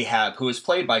Ahab, who is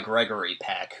played by Gregory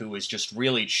Peck, who is just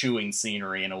really chewing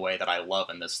scenery in a way that I love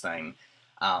in this thing.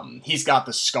 He's got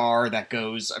the scar that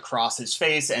goes across his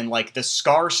face, and like, the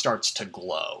scar starts to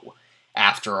glow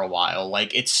after a while.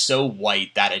 Like, it's so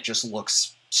white that it just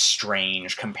looks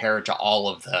strange compared to all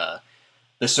of the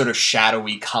sort of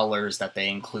shadowy colors that they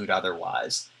include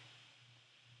otherwise.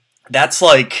 That's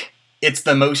like, it's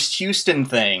the most Huston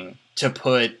thing to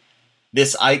put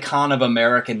this icon of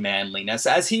American manliness,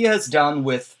 as he has done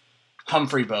with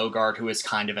Humphrey Bogart, who is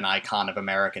kind of an icon of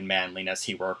American manliness.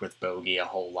 He worked with Bogey a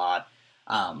whole lot.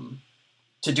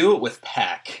 To do it with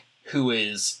Peck, who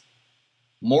is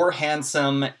more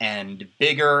handsome and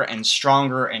bigger and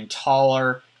stronger and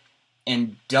taller,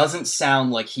 and doesn't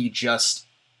sound like he just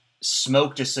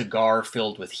smoked a cigar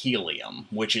filled with helium,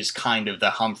 which is kind of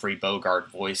the Humphrey Bogart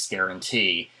voice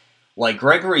guarantee. Like,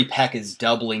 Gregory Peck is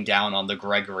doubling down on the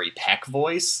Gregory Peck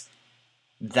voice.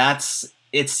 It's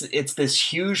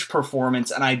this huge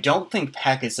performance, and I don't think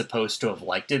Peck is supposed to have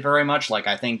liked it very much. Like,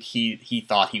 I think he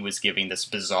thought he was giving this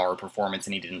bizarre performance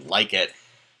and he didn't like it.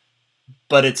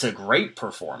 But it's a great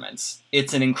performance.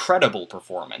 It's an incredible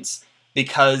performance,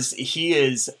 because he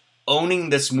is owning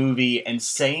this movie and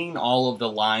saying all of the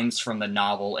lines from the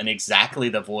novel in exactly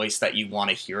the voice that you want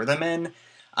to hear them in.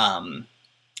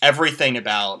 Everything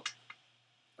about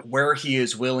where he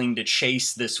is willing to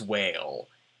chase this whale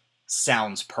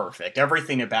sounds perfect.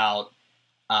 Everything about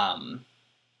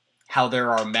how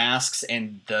there are masks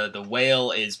and the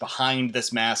whale is behind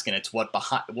this mask, and it's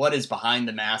what is behind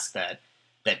the mask that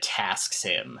tasks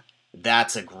him.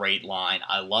 That's a great line.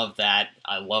 I love that.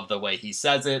 I love the way he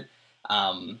says it.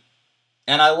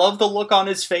 And I love the look on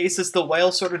his face as the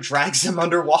whale sort of drags him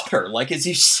underwater. Like, as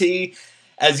you see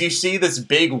this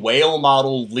big whale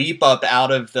model leap up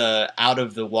out of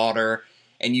the water,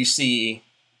 and you see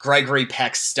Gregory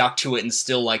Peck stuck to it and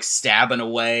still, like, stabbing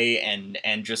away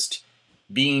and just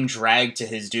being dragged to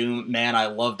his doom. Man, I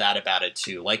love that about it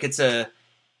too. Like,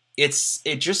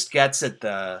 it just gets at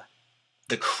the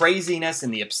craziness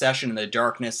and the obsession and the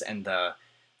darkness and the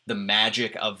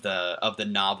magic of the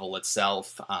novel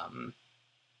itself.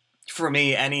 For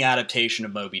me, any adaptation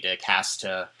of Moby Dick has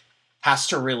to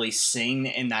really sing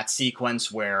in that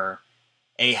sequence where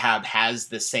Ahab has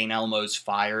the St. Elmo's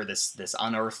fire, this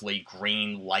unearthly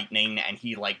green lightning, and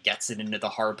he, like, gets it into the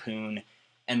harpoon,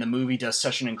 and the movie does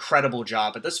such an incredible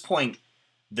job. At this point,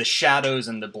 the shadows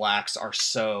and the blacks are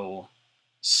so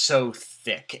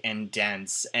thick and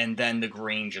dense, and then the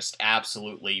green just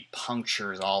absolutely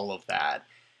punctures all of that.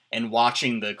 And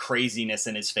watching the craziness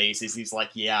in his face as he's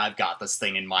like, yeah, I've got this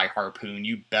thing in my harpoon.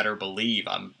 You better believe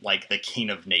I'm, like, the king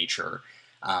of nature.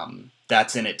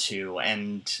 That's in it too.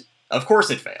 And of course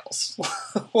it fails.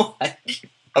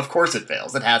 Of course it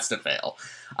fails. It has to fail.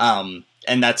 And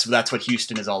that's what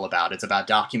Huston is all about. It's about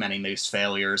documenting those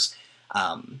failures,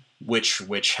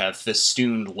 which have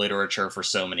festooned literature for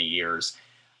so many years.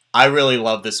 I really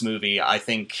love this movie. I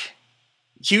think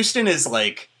Huston is,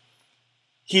 like,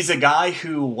 he's a guy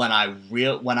who, when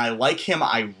I like him,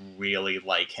 I really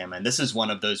like him. And this is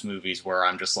one of those movies where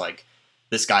I'm just like,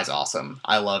 this guy's awesome.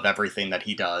 I love everything that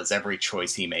he does. Every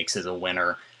choice he makes is a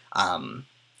winner. And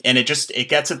it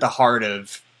gets at the heart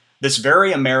of this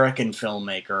very American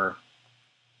filmmaker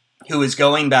who is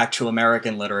going back to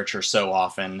American literature so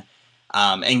often,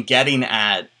 and getting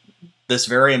at this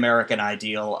very American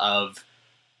ideal of,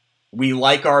 we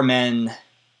like our men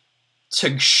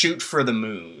to shoot for the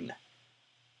moon,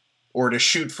 or to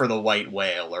shoot for the white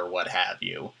whale, or what have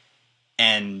you.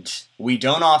 And we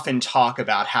don't often talk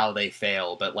about how they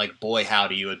fail, but, like, boy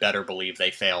howdy, you had better believe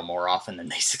they fail more often than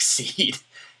they succeed.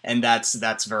 And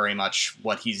that's very much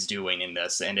what he's doing in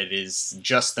this, and it is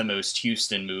just the most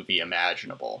Huston movie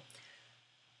imaginable.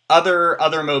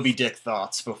 Other Moby Dick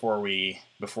thoughts before we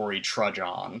trudge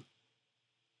on?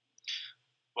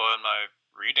 Well, in my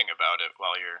reading about it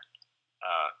while you're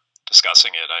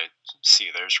discussing it, I see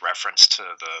there's reference to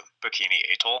the Bikini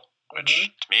Atoll, which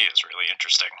to me is really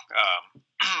interesting.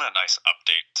 A nice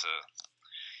update to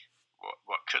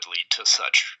what could lead to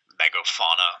such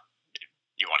megafauna.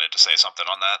 You wanted to say something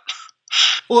on that?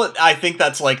 Well, I think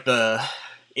that's like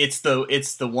it's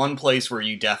the one place where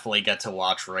you definitely get to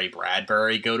watch Ray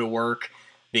Bradbury go to work,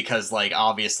 because, like,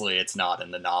 obviously it's not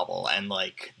in the novel, and,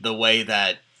 like, the way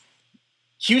that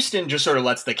Huston just sort of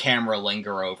lets the camera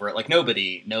linger over it. Like,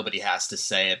 nobody has to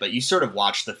say it, but you sort of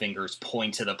watch the fingers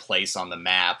point to the place on the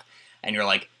map, and you're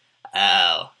like,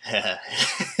 oh,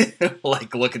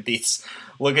 like, look at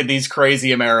these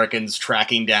crazy Americans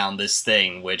tracking down this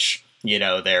thing, which, you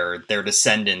know, their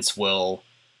descendants will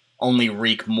only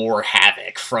wreak more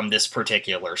havoc from this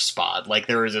particular spot. Like,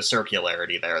 there is a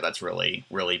circularity there that's really,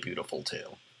 really beautiful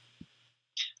too.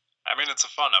 I mean, it's a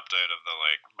fun update of the,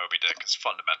 like, Moby Dick is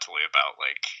fundamentally about,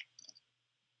 like,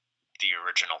 the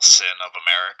original sin of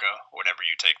America, whatever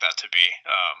you take that to be,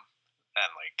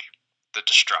 and, like, the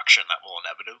destruction that will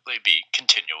inevitably be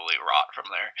continually wrought from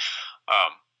there.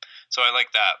 So I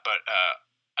like that, but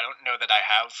I don't know that I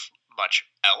have much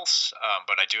else,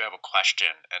 but I do have a question,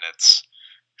 and it's,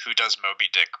 who does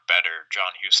Moby Dick better,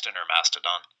 John Huston or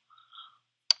Mastodon?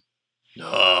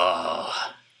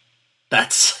 Oh,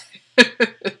 that's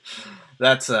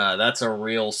that's a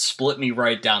real split me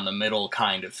right down the middle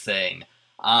kind of thing.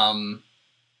 I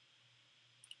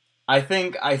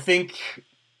think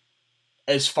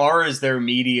as far as their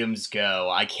mediums go,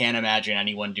 I can't imagine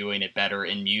anyone doing it better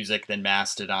in music than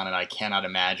Mastodon, and I cannot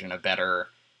imagine a better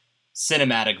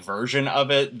cinematic version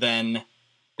of it than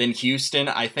Huston.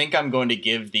 I think I'm going to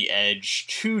give the edge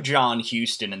to John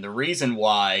Huston, and the reason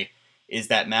why is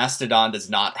that Mastodon does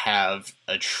not have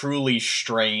a truly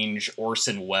strange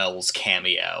Orson Welles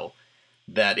cameo.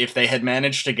 That if they had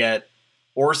managed to get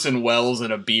Orson Welles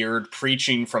in a beard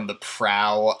preaching from the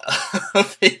prow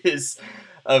of his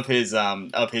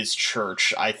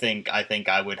church, I think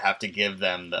I would have to give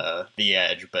them the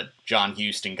edge. But John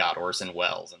Huston got Orson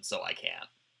Welles, and so I can't.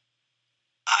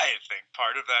 I think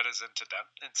part of that is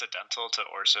incidental to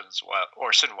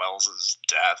Orson Welles'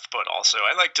 death, but also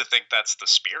I like to think that's the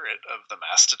spirit of the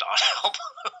Mastodon album.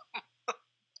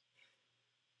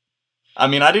 I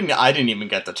mean, I didn't even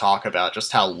get to talk about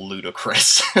just how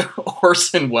ludicrous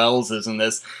Orson Welles is in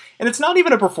this. And it's not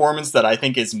even a performance that I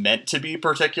think is meant to be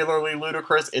particularly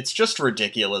ludicrous. It's just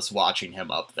ridiculous watching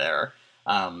him up there.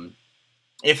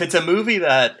 If it's a movie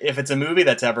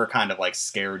that's ever kind of like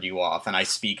scared you off, and I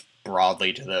speak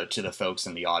broadly to the folks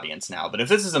in the audience now, but if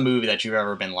this is a movie that you've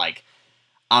ever been like,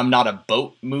 I'm not a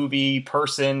boat movie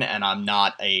person and I'm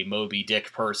not a Moby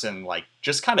Dick person, like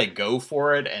just kind of go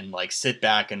for it and like sit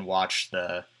back and watch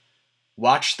the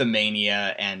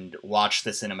mania and watch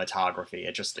the cinematography.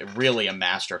 It's just really a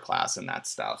masterclass in that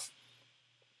stuff.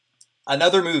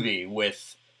 Another movie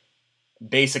with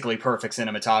basically perfect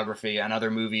cinematography, another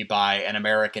movie by an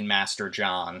American master,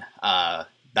 John.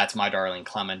 That's My Darling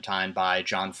Clementine by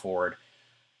John Ford.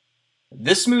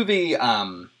 This movie,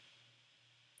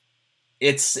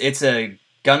 it's a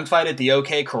gunfight at the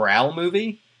OK Corral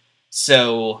movie.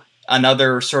 So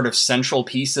another sort of central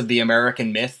piece of the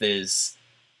American myth is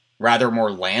rather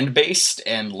more land-based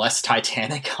and less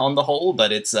Titanic on the whole,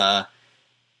 but it's a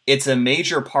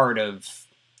major part of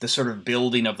the sort of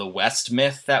building of the West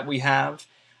myth that we have.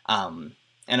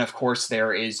 And of course,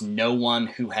 there is no one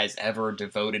who has ever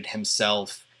devoted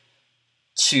himself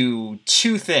to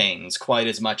two things quite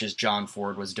as much as John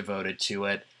Ford was devoted to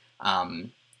it.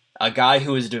 A guy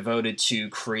who is devoted to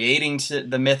creating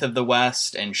the myth of the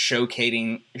West and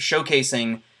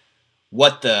showcasing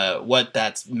what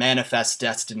that manifest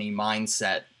destiny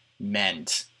mindset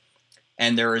meant.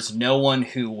 And there is no one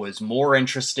who was more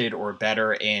interested or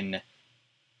better in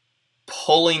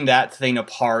pulling that thing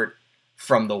apart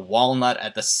from the walnut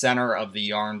at the center of the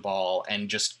yarn ball and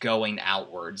just going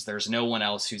outwards. There's no one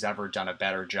else who's ever done a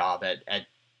better job at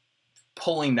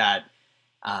pulling that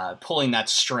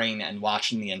string and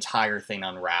watching the entire thing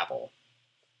unravel.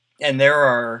 And there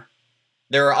are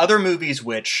other movies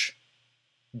which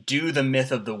do the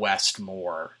myth of the West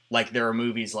more. Like there are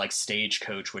movies like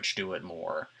Stagecoach which do it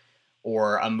more,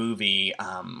 or a movie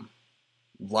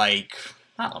like,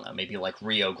 I don't know, maybe like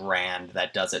Rio Grande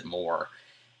that does it more.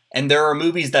 And there are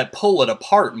movies that pull it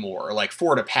apart more, like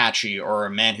Fort Apache or A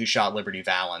Man Who Shot Liberty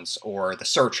Valance or The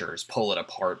Searchers pull it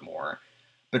apart more.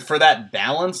 But for that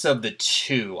balance of the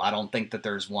two, I don't think that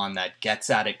there's one that gets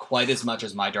at it quite as much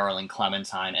as My Darling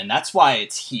Clementine, and that's why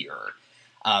it's here.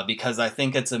 Because I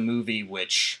think it's a movie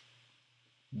which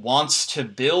wants to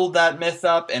build that myth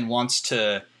up and wants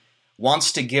to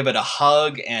give it a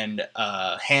hug and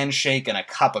a handshake and a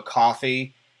cup of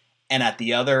coffee, and at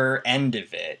the other end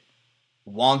of it,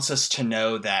 wants us to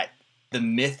know that the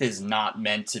myth is not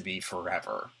meant to be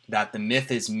forever. That the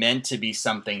myth is meant to be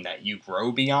something that you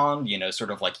grow beyond, sort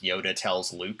of like Yoda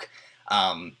tells Luke.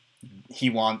 He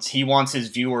wants his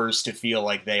viewers to feel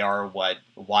like they are what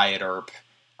Wyatt Earp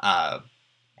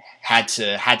had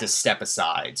to step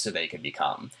aside so they could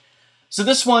become. So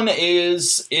this one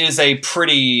is a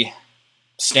pretty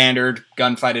standard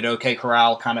gunfight at OK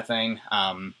Corral kind of thing.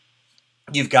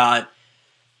 You've got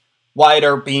Wyatt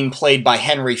Earp being played by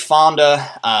Henry Fonda,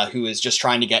 who is just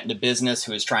trying to get into business,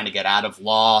 who is trying to get out of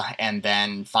law, and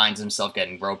then finds himself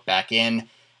getting roped back in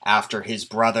after his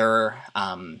brother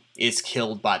is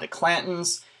killed by the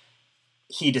Clantons.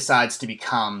 He decides to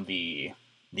become the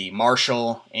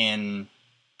marshal in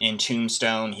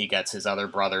Tombstone. He gets his other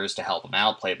brothers to help him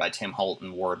out, played by Tim Holt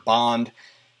and Ward Bond.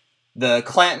 The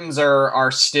Clantons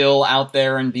are still out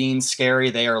there and being scary.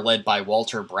 They are led by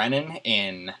Walter Brennan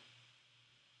in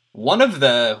one of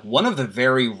the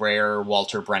very rare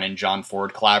Walter Brennan John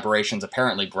Ford collaborations.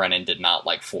 Apparently Brennan did not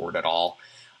like Ford at all.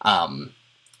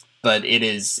 But it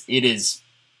is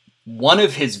one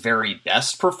of his very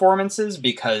best performances,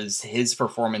 because his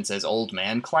performance as Old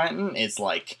Man Clanton is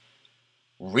like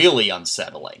really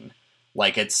unsettling.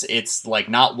 Like it's like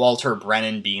not Walter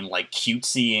Brennan being like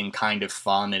cutesy and kind of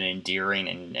fun and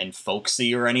endearing and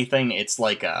folksy or anything. It's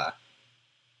like a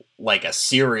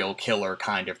serial killer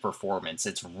kind of performance.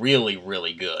 It's really,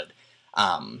 really good.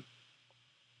 I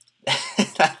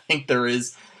think there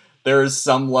is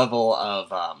some level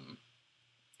of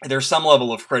there's some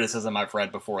level of criticism I've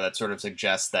read before that sort of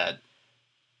suggests that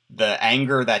the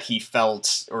anger that he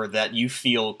felt, or that you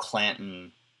feel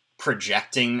Clanton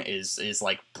projecting, is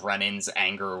like Brennan's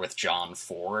anger with John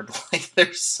Ford. Like,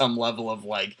 there's some level of,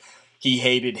 like, he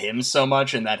hated him so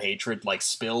much, and that hatred, like,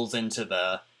 spills into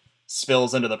the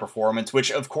performance,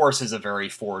 which of course is a very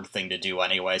Ford thing to do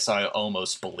anyway, so I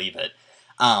almost believe it.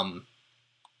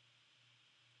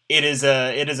 It is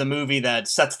a movie that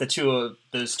sets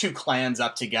those two clans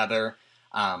up together.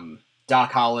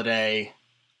 Doc Holliday,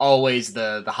 always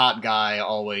the hot guy,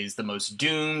 always the most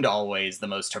doomed, always the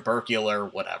most tubercular,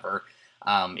 whatever,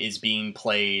 is being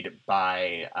played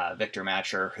by Victor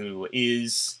Matcher, who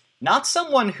is not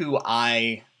someone who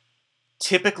I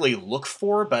typically look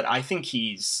for, but I think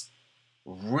he's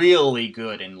really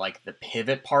good in, like, the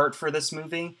pivot part for this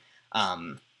movie.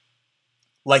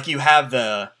 Like, you have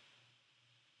the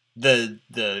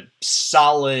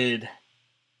solid,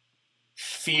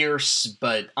 fierce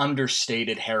but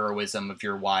understated heroism of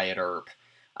your Wyatt Earp,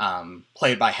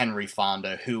 played by Henry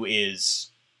Fonda, who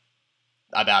is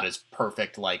about as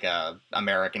perfect like a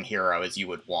American hero as you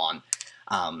would want,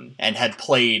 and had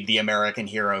played the American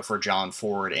hero for John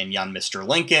Ford in Young Mr.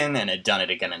 Lincoln, and had done it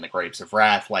again in The Grapes of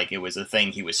Wrath. Like, it was a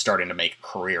thing he was starting to make a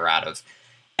career out of.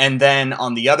 And then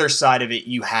on the other side of it,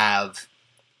 you have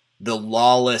the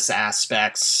lawless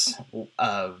aspects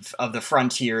of the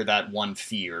frontier that one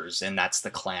fears, and that's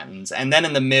the Clantons. And then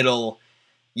in the middle,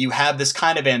 you have this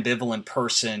kind of ambivalent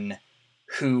person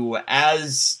who,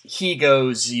 as he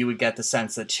goes, you would get the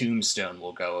sense that Tombstone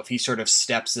will go. If he sort of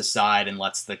steps aside and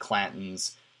lets the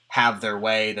Clantons have their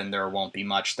way, then there won't be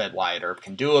much that Wyatt Earp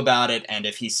can do about it, and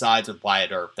if he sides with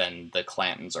Wyatt Earp, then the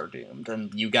Clantons are doomed.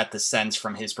 And you get the sense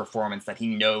from his performance that he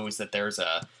knows that there's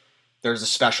a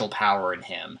special power in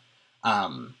him. I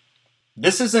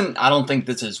don't think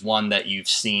this is one that you've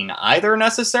seen either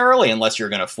necessarily, unless you're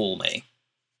going to fool me.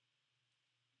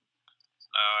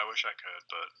 No, I wish I could,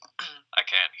 but I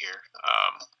can't here.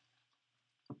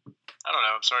 I don't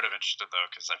know, I'm sort of interested though,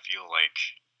 because I feel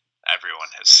like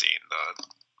everyone has seen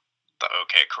the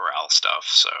OK Corral stuff,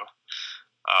 so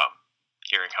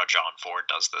hearing how John Ford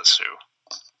does this, who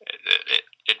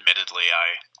admittedly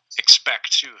I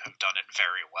expect to have done it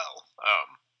very well,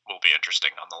 will be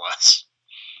interesting nonetheless.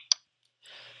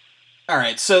 All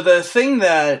right, so the thing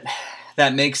that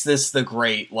makes this the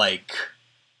great, like,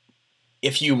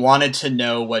 if you wanted to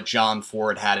know what John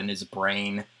Ford had in his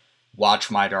brain, watch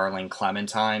My Darling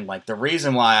Clementine. Like, the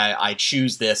reason why I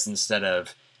choose this instead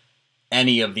of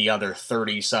any of the other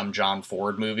 30-some John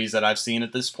Ford movies that I've seen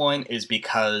at this point is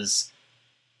because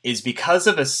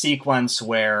of a sequence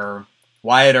where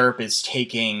Wyatt Earp is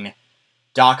taking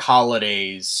Doc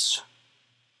Holliday's...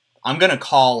 I'm going to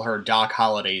call her Doc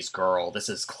Holliday's girl. This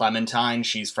is Clementine.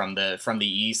 She's from the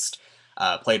East,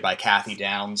 played by Kathy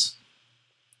Downs.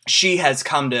 She has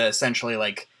come to essentially,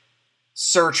 like,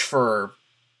 search for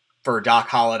Doc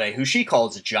Holliday, who she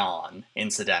calls John,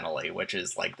 incidentally, which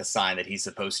is, like, the sign that he's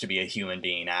supposed to be a human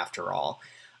being after all.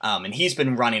 And he's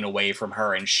been running away from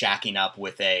her and shacking up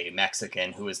with a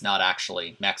Mexican who is not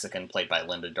actually Mexican, played by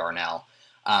Linda Darnell.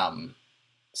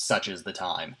 Such is the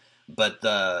time. But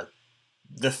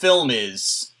the film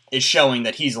is showing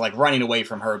that he's, like, running away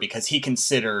from her because he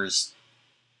considers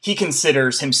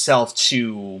himself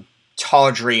too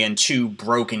tawdry and too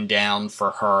broken down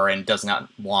for her, and does not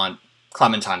want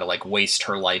Clementine to, like, waste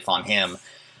her life on him.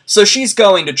 So she's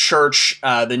going to church,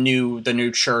 the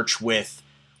new church with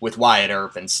Wyatt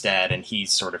Earp instead, and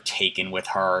he's sort of taken with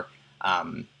her.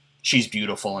 She's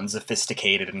beautiful and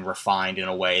sophisticated and refined in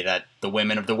a way that the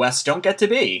women of the West don't get to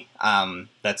be.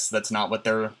 That's not what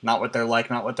they're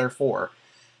like, not what they're for.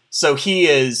 So he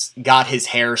is got his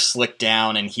hair slicked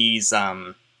down, and he's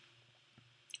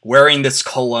wearing this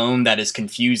cologne that is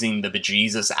confusing the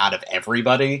bejesus out of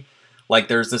everybody. Like,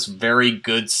 there's this very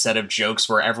good set of jokes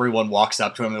where everyone walks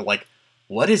up to him and they're like,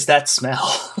 "What is that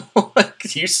smell? Like,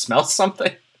 do you smell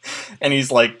something?" And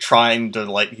he's, like, trying to,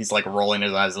 like, he's, like, rolling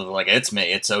his eyes, like, "It's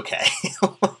me, it's okay."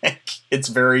 Like, it's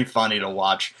very funny to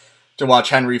watch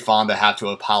Henry Fonda have to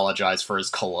apologize for his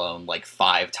cologne, like,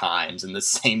 5 times in the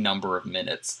same number of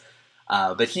minutes.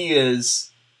 But he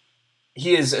is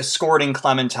escorting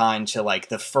Clementine to, like,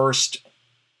 the first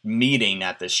meeting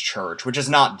at this church, which is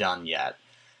not done yet.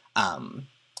 And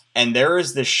there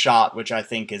is this shot, which I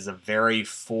think is a very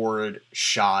Ford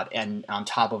shot, and on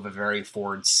top of a very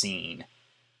Ford scene.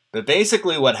 But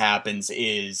basically what happens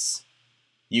is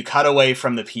you cut away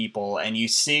from the people, and you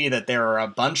see that there are a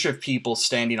bunch of people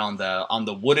standing on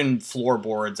the wooden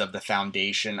floorboards of the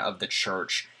foundation of the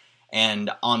church. And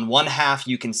on one half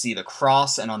you can see the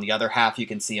cross, and on the other half you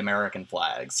can see American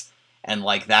flags. And,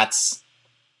 like, that's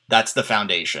That's the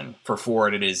foundation. For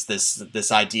Ford, it is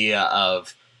this idea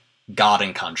of God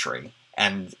and country.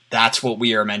 And that's what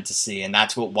we are meant to see, and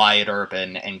that's what Wyatt Earp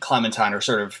and Clementine are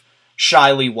sort of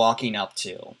shyly walking up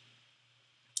to.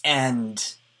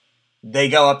 And they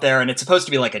go up there, and it's supposed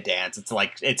to be like a dance.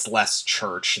 It's less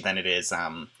church than it is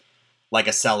like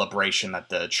a celebration that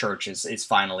the church is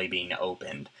finally being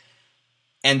opened.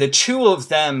 And the two of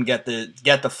them get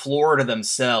the floor to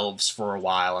themselves for a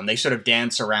while, and they sort of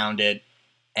dance around it,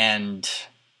 and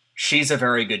she's a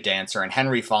very good dancer, and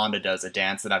Henry Fonda does a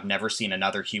dance that I've never seen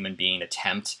another human being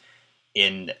attempt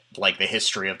in, like, the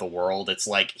history of the world. It's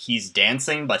like he's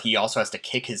dancing, but he also has to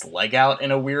kick his leg out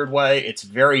in a weird way. It's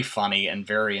very funny and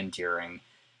very endearing.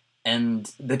 And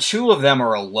the two of them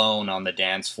are alone on the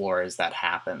dance floor as that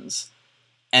happens.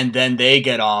 And then they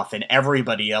get off, and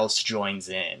everybody else joins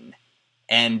in.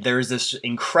 And there's this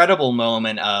incredible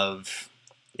moment of,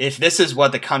 if this is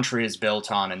what the country is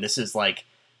built on, and this is, like,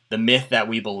 the myth that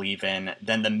we believe in,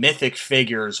 then the mythic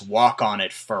figures walk on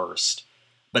it first.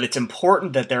 But it's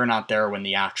important that they're not there when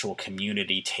the actual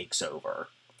community takes over.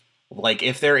 Like,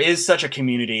 if there is such a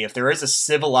community, if there is a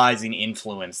civilizing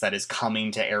influence that is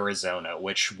coming to Arizona,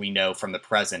 which we know from the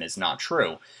present is not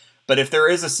true, but if there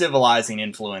is a civilizing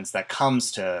influence that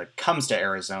comes to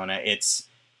Arizona, it's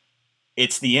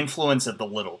the influence of the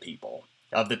little people,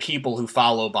 of the people who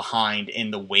follow behind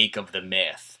in the wake of the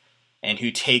myth, and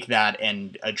who take that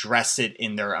and address it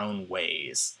in their own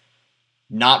ways,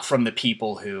 not from the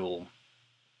people who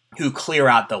clear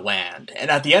out the land.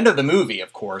 And at the end of the movie,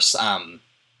 of course,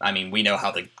 we know how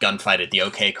the gunfight at the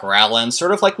OK Corral ends,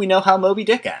 sort of like we know how Moby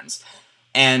Dick ends.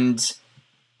 And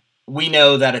we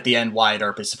know that at the end, Wyatt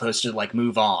Earp is supposed to, like,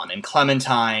 move on. And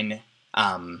Clementine,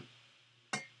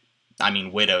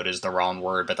 widowed is the wrong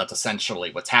word, but that's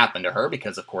essentially what's happened to her,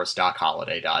 because, of course, Doc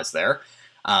Holliday dies there.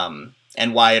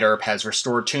 And Wyatt Earp has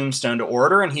restored Tombstone to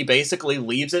order, and he basically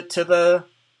leaves it to the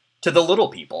little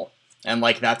people. And,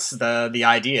 like, that's the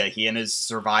idea. He and his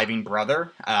surviving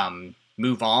brother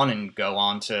move on and go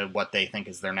on to what they think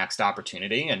is their next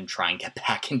opportunity and try and get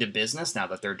back into business now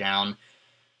that they're down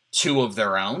two of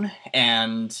their own.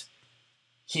 And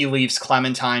he leaves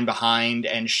Clementine behind,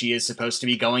 and she is supposed to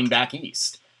be going back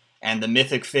east. And the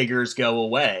mythic figures go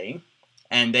away,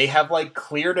 and they have, like,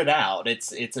 cleared it out.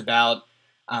 It's about...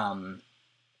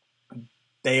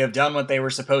 they have done what they were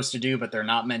supposed to do, but they're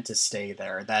not meant to stay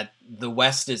there. That the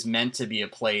West is meant to be a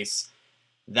place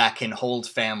that can hold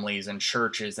families and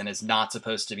churches, and is not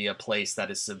supposed to be a place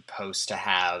that is supposed to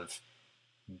have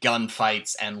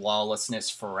gunfights and lawlessness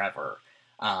forever.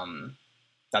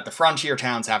 That the frontier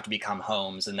towns have to become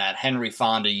homes, and that Henry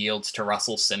Fonda yields to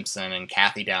Russell Simpson, and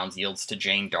Kathy Downs yields to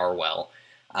Jane Darwell.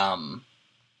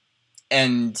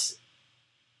 And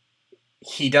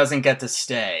he doesn't get to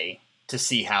stay to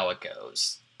see how it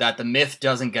goes. That the myth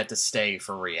doesn't get to stay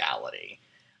for reality.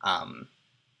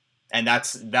 And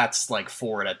that's like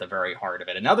Ford at the very heart of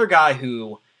it. Another guy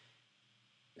who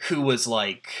was,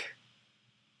 like,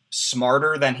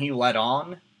 smarter than he let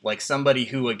on, like somebody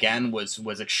who, again,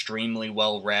 was extremely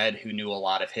well read, who knew a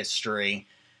lot of history,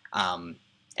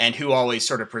 and who always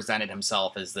sort of presented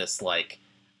himself as this, like,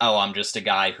 oh, I'm just a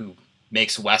guy who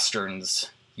makes westerns,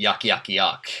 yuck, yuck,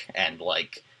 yuck, and,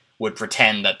 like, would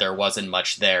pretend that there wasn't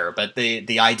much there. But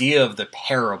the idea of the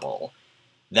parable,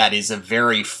 that is a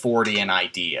very Fordian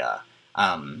idea,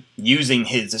 using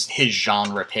his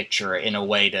genre picture in a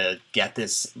way to get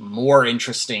this more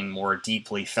interesting, more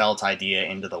deeply felt idea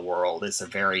into the world, is a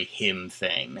very him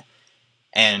thing.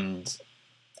 And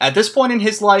at this point in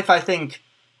his life, I think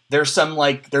there's some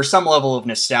level of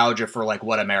nostalgia for, like,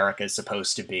 what America is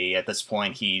supposed to be. At this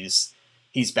point, he's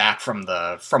back from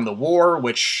the war,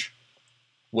 which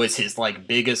was his, like,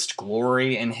 biggest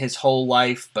glory in his whole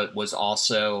life, but was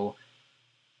also,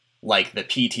 like, the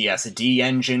PTSD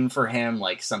engine for him,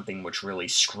 like, something which really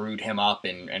screwed him up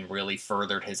and really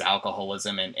furthered his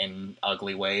alcoholism in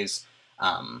ugly ways.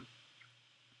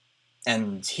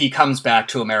 And he comes back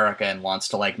to America and wants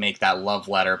to, like, make that love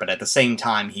letter, but at the same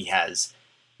time, he has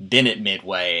been at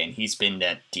Midway, and he's been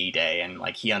at D-Day, and,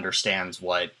 like, he understands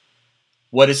what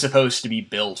is supposed to be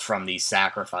built from these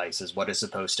sacrifices, what is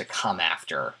supposed to come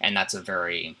after. And that's a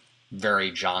very,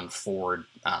 very John Ford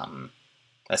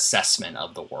assessment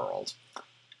of the world.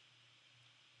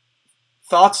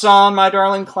 Thoughts on My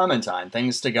Darling Clementine?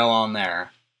 Things to go on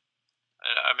there.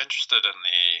 I'm interested in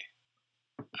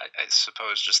I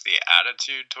suppose, just the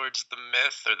attitude towards the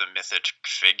myth, or the mythic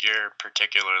figure,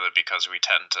 particularly because we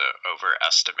tend to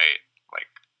overestimate, like,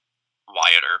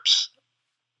 Wyatt Earp's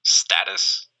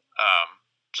status.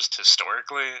 Just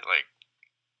historically, like,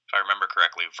 if I remember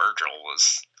correctly, Virgil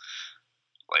was,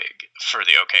 like, for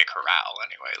the OK Corral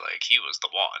anyway. Like, he was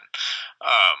the one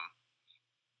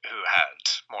who had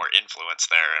more influence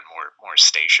there and more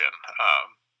station.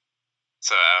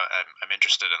 So I'm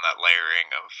interested in that layering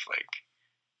of, like,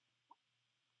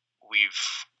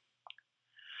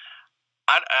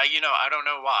 I don't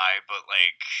know why, but,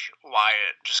 like,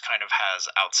 Wyatt just kind of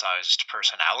has outsized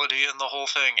personality in the whole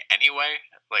thing anyway,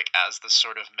 like, as this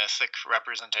sort of mythic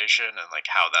representation, and,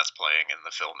 like, how that's playing in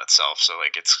the film itself. So,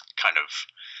 like, it's kind of,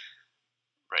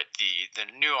 right, the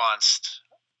nuanced,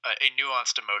 a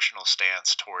nuanced emotional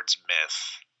stance towards myth,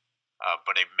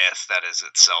 but a myth that is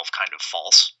itself kind of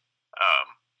false.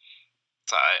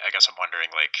 So I guess I'm wondering,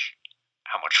 like,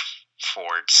 how much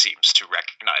Ford seems to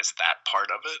recognize that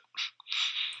part of it.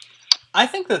 I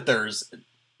think that there's,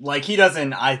 like, he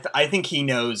doesn't, I think he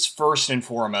knows first and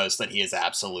foremost that he is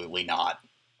absolutely not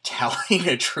telling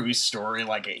a true story.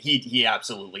 Like, he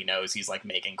absolutely knows he's, like,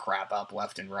 making crap up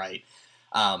left and right.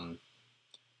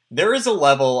 There is a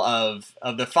level of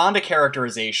the Fonda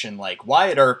characterization, like,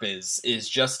 Wyatt Earp is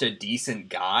just a decent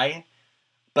guy,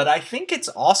 but I think it's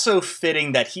also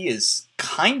fitting that he is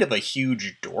kind of a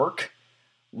huge dork.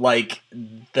 Like,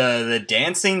 the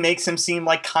dancing makes him seem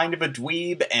like kind of a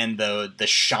dweeb, and the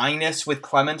shyness with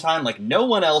Clementine, like, no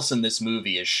one else in this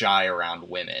movie is shy around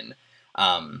women.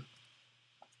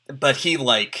 But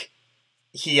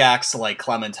he acts like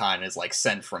Clementine is, like,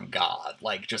 sent from God.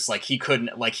 Like, just, like, he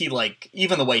couldn't, like, he, like,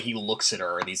 even the way he looks at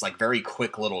her, these, like, very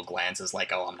quick little glances,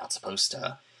 like, oh, I'm not supposed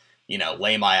to,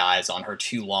 lay my eyes on her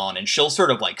too long, and she'll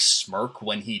sort of, like, smirk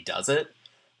when he does it.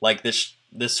 Like, this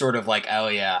sort of, like, oh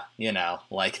yeah,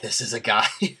 like, this is a guy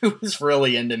who's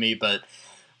really into me, but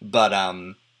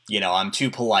I'm too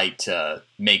polite to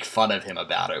make fun of him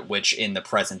about it, which in the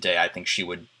present day I think she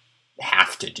would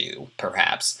have to do,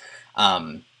 perhaps.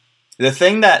 The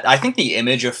thing that, I think the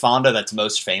image of Fonda that's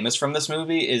most famous from this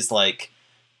movie is, like,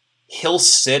 he'll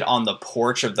sit on the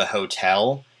porch of the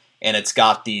hotel, and it's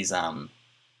got these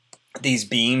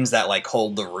beams that, like,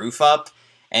 hold the roof up,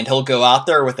 and he'll go out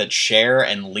there with a chair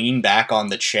and lean back on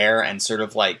the chair and sort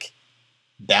of, like,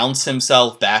 bounce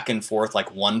himself back and forth,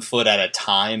 like, 1 foot at a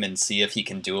time, and see if he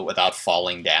can do it without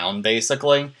falling down,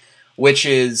 basically. Which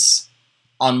is,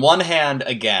 on one hand,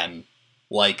 again,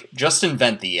 like, just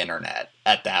invent the internet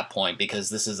at that point, because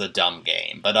this is a dumb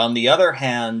game. But on the other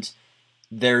hand,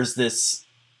 there's this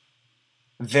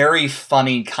very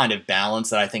funny kind of balance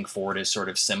that I think Ford is sort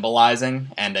of symbolizing,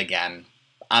 and again,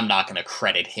 I'm not going to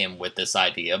credit him with this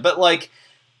idea, but, like,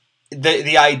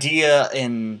 the idea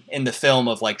in the film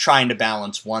of, like, trying to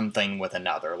balance one thing with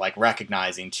another, like,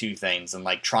 recognizing two things, and,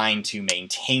 like, trying to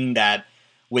maintain that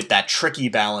with that tricky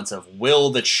balance of, will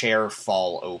the chair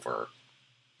fall over?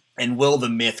 And will the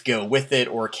myth go with it,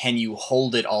 or can you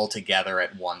hold it all together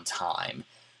at one time?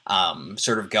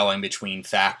 Sort of going between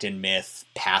fact and myth,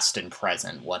 past and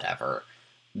present, whatever.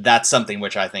 That's something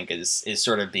which I think is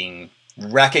sort of being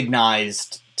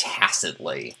recognized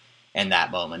tacitly in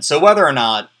that moment. So whether or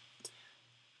not,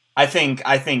 I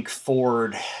think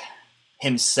Ford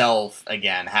himself,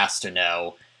 again, has to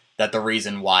know that the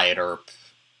reason Wyatt Earp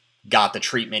got the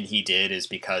treatment he did is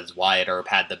because Wyatt Earp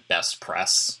had the best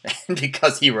press, and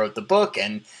because he wrote the book,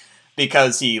 and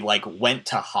because he, like, went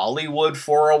to Hollywood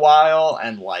for a while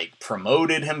and, like,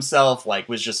 promoted himself, like,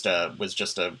 was just a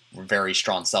very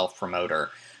strong self-promoter.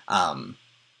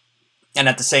 And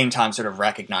at the same time sort of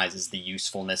recognizes the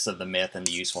usefulness of the myth and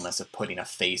the usefulness of putting a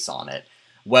face on it,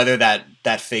 whether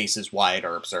that face is Wyatt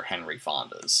Earp's or Henry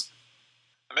Fonda's.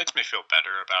 It makes me feel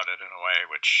better about it in a way,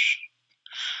 which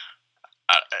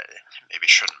maybe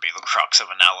shouldn't be the crux of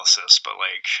analysis, but,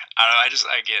 like, I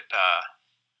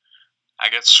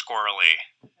get squirrely,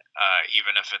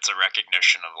 even if it's a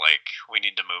recognition of, like, we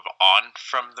need to move on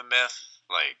from the myth.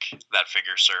 Like, that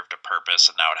figure served a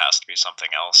purpose, and now it has to be something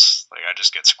else. Like, I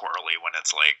just get squirrely when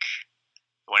it's, like,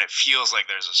 when it feels like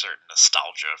there's a certain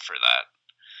nostalgia for that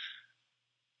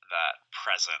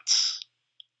presence,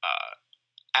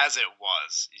 as it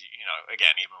was,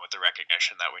 again, even with the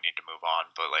recognition that we need to move on,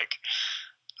 but, like,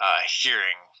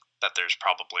 hearing that there's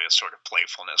probably a sort of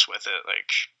playfulness with it,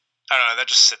 like, I don't know, that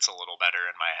just sits a little better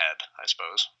in my head, I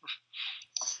suppose.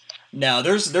 No,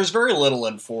 there's very little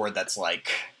in Ford that's,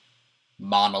 like,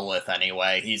 monolith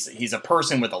anyway. He's a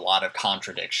person with a lot of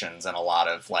contradictions and a lot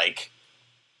of, like,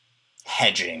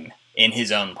 hedging in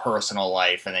his own personal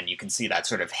life, and then you can see that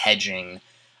sort of hedging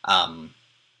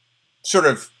sort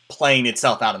of playing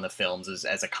itself out in the films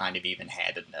as a kind of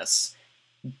even-handedness.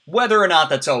 Whether or not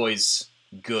that's always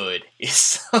good is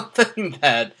something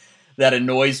that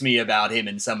annoys me about him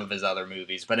in some of his other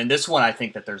movies. But in this one, I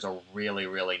think that there's a really,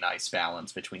 really nice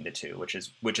balance between the two, which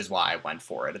is why I went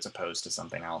for it as opposed to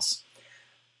something else.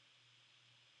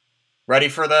 Ready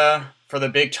for the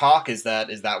big talk? Is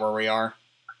that where we are?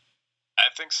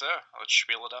 I think so. Let's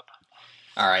spiel it up.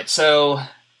 All right. So,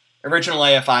 original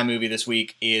AFI movie this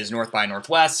week is North by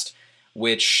Northwest,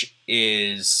 which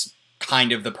is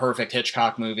kind of the perfect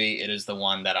Hitchcock movie. It is the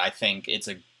one that I think it's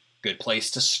a good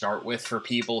place to start with for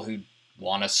people who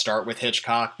want to start with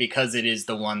Hitchcock, because it is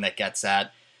the one that gets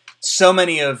at so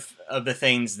many of the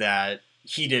things that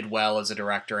he did well as a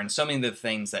director, and so many of the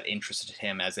things that interested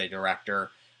him as a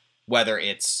director, whether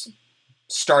it's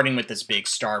starting with this big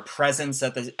star presence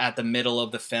at the middle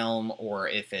of the film, or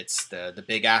if it's the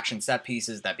big action set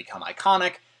pieces that become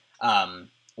iconic.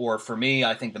 Or for me,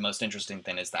 I think the most interesting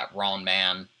thing is that Ron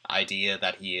Man idea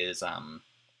that he is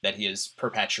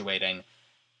perpetuating.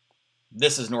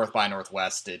 This is North by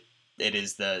Northwest. It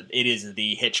is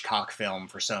the Hitchcock film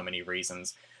for so many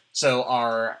reasons. So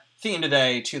our theme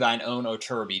today, To Thine Own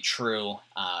Auteur Be True,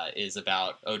 is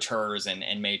about auteurs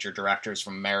and major directors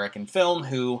from American film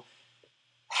who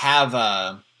have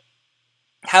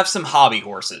have some hobby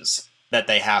horses that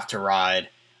they have to ride.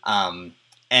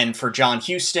 And for John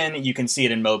Huston, you can see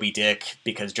it in Moby Dick,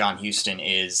 because John Huston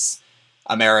is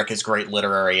America's great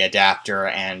literary adapter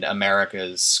and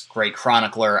America's great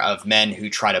chronicler of men who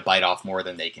try to bite off more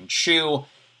than they can chew.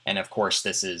 And of course,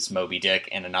 this is Moby Dick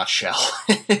in a nutshell,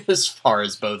 as far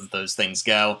as both of those things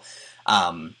go.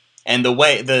 And the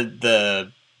way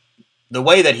that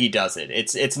he does it,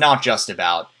 it's not just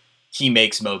about he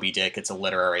makes Moby Dick. It's a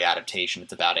literary adaptation.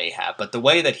 It's about Ahab. But the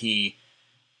way that he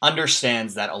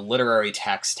understands that a literary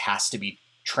text has to be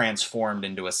transformed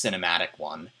into a cinematic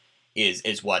one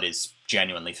is what is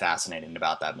genuinely fascinating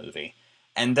about that movie.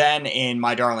 And then in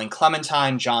My Darling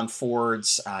Clementine, John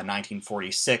Ford's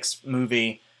 1946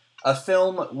 movie, a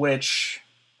film which,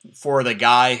 for the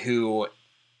guy who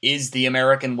is the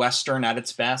American Western at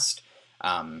its best,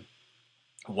 one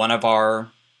of our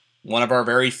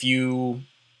very few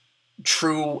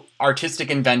true artistic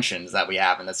inventions that we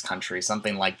have in this country,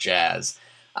 something like jazz,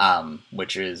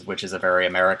 which is a very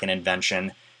American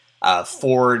invention.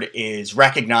 Ford is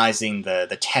recognizing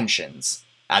the tensions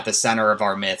at the center of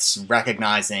our myths,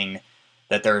 recognizing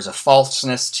that there is a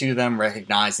falseness to them,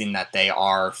 recognizing that they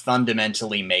are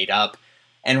fundamentally made up,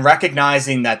 and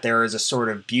recognizing that there is a sort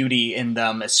of beauty in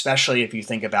them, especially if you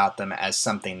think about them as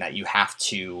something that you have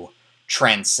to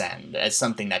transcend, as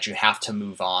something that you have to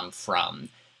move on from.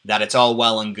 That it's all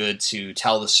well and good to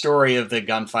tell the story of the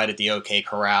gunfight at the OK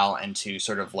Corral and to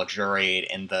sort of luxuriate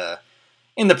in the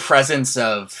presence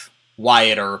of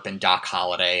Wyatt Earp and Doc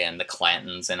Holliday and the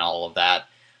Clantons and all of that,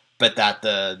 but that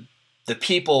the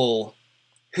people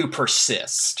who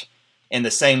persist, in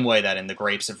the same way that in The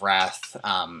Grapes of Wrath,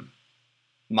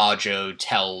 Majo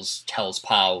tells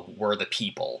Pa, we're the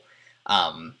people.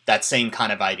 That same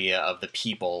kind of idea of the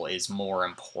people is more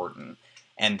important,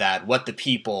 and that what the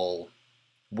people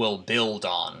will build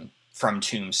on from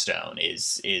Tombstone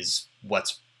is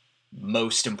what's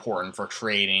most important for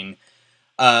creating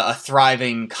a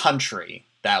thriving country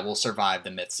that will survive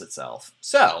the myths itself.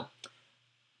 So,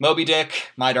 Moby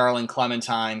Dick, My Darling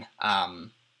Clementine,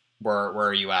 where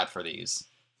are you at for these?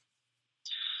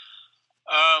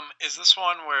 Is this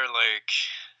one where like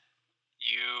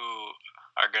you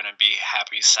are gonna be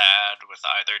happy, sad with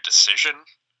either decision?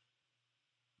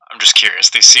 I'm just curious.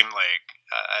 They seem like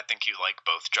I think you like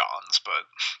both Johns, but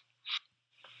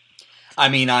I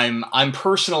mean, I'm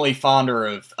personally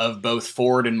fonder of both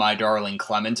Ford and My Darling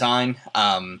Clementine,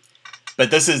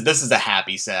 but this is a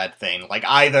happy, sad thing. Like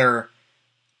either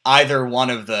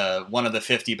one of the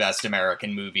 50 best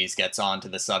American movies gets onto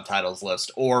the subtitles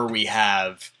list, or we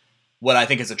have what I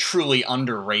think is a truly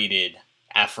underrated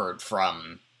effort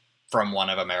from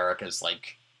one of America's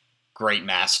like great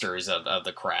masters of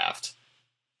the craft.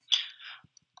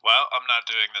 well, I'm not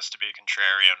doing this to be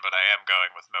contrarian, but I am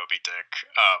going with Moby Dick.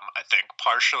 I think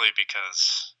partially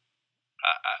because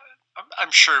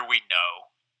I'm sure we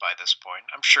know by this point.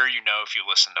 I'm sure you know if you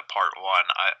listen to part one.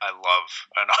 I love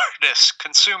an artist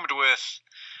consumed with,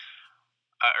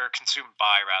 or consumed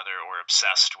by rather, or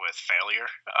obsessed with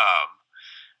failure.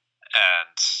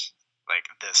 And like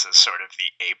this is sort of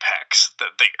the apex, the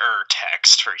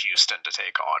text for Huston to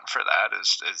take on for that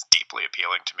is deeply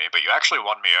appealing to me. But you actually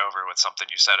won me over with something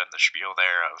you said in the spiel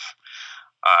there of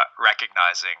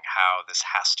recognizing how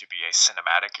this has to be a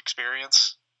cinematic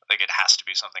experience. Like it has to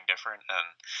be something different, and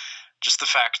just the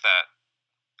fact that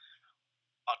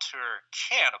auteur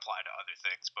can apply to other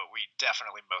things, but we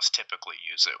definitely most typically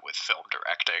use it with film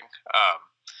directing.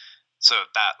 So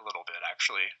that little bit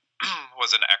actually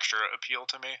was an extra appeal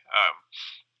to me.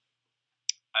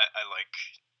 I like,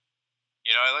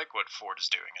 I like what Ford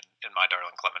is doing in My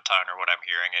Darling Clementine, or what I'm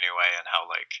hearing anyway, and how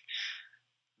like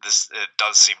it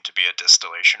does seem to be a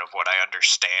distillation of what I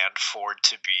understand Ford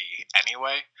to be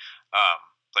anyway.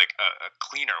 Like a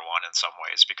cleaner one in some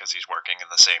ways because he's working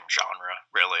in the same genre,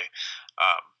 really.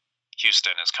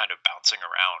 Houston is kind of bouncing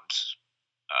around,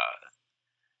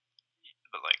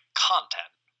 like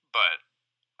content, but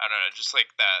I don't know, just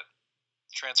like that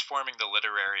transforming the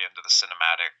literary into the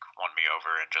cinematic won me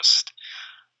over, and just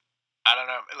I don't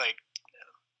know, like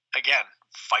again,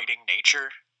 fighting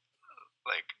nature,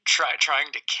 like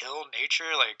trying to kill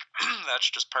nature, like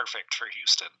that's just perfect for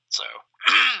Houston. So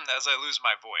as I lose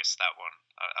my voice, that one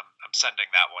I'm sending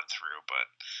that one through, but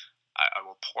I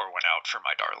will pour one out for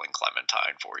my darling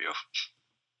Clementine for you.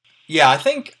 Yeah, I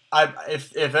think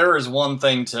if there is one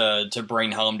thing to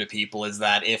bring home to people is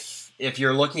that if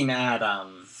you're looking at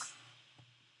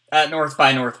North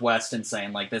by Northwest and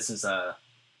saying like this is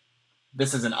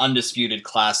an undisputed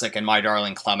classic, and My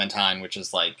Darling Clementine, which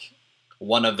is like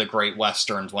one of the great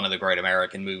westerns, one of the great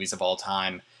American movies of all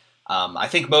time, I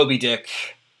think Moby Dick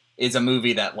is a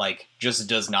movie that like just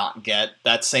does not get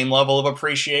that same level of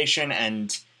appreciation,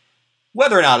 and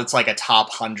whether or not it's like a top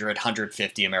 100,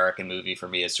 150 American movie for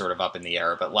me is sort of up in the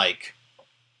air, but like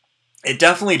it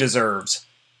definitely deserves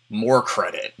more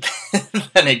credit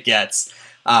than it gets.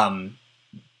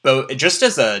 But just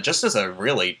as a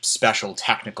really special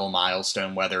technical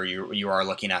milestone, whether you are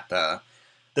looking at the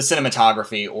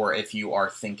cinematography or if you are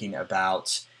thinking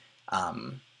about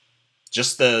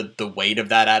just the weight of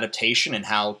that adaptation and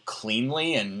how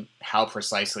cleanly and how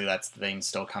precisely that thing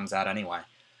still comes out anyway.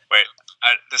 Wait,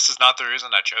 this is not the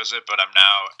reason I chose it, but I'm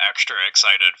now extra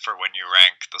excited for when you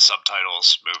rank the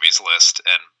subtitles movies list,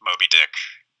 and Moby Dick,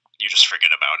 you just forget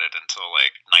about it until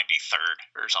like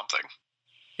 93rd or something.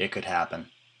 It could happen.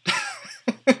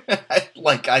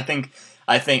 Like I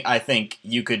think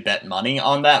you could bet money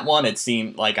on that one. It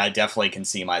seemed like I definitely can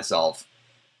see myself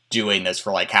doing this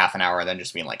for like half an hour and then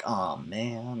just being like, oh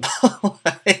man,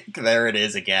 like, there it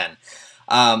is again.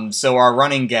 So our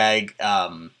running gag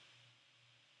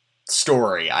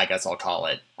story, I guess I'll call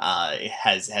it,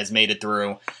 has made it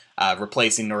through,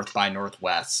 replacing North by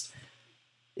Northwest.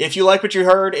 If you like what you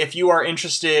heard, if you are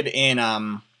interested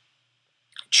in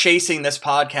chasing this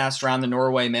podcast around the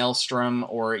Norway maelstrom,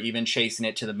 or even chasing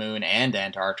it to the moon and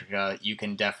Antarctica, you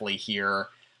can definitely hear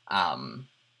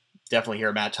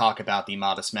Matt talk about the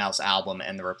Modest Mouse album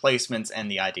and the replacements and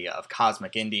the idea of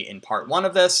Cosmic Indie in part 1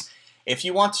 of this. If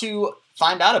you want to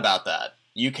find out about that,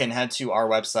 you can head to our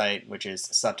website, which is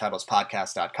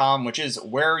subtitlespodcast.com, which is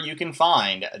where you can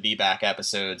find the back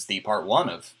episodes, the part 1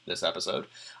 of this episode,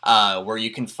 where you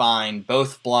can find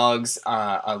both blogs,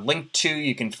 a link to,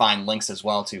 you can find links as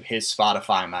well to his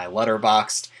Spotify, my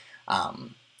Letterboxd,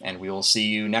 and we will see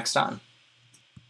you next time.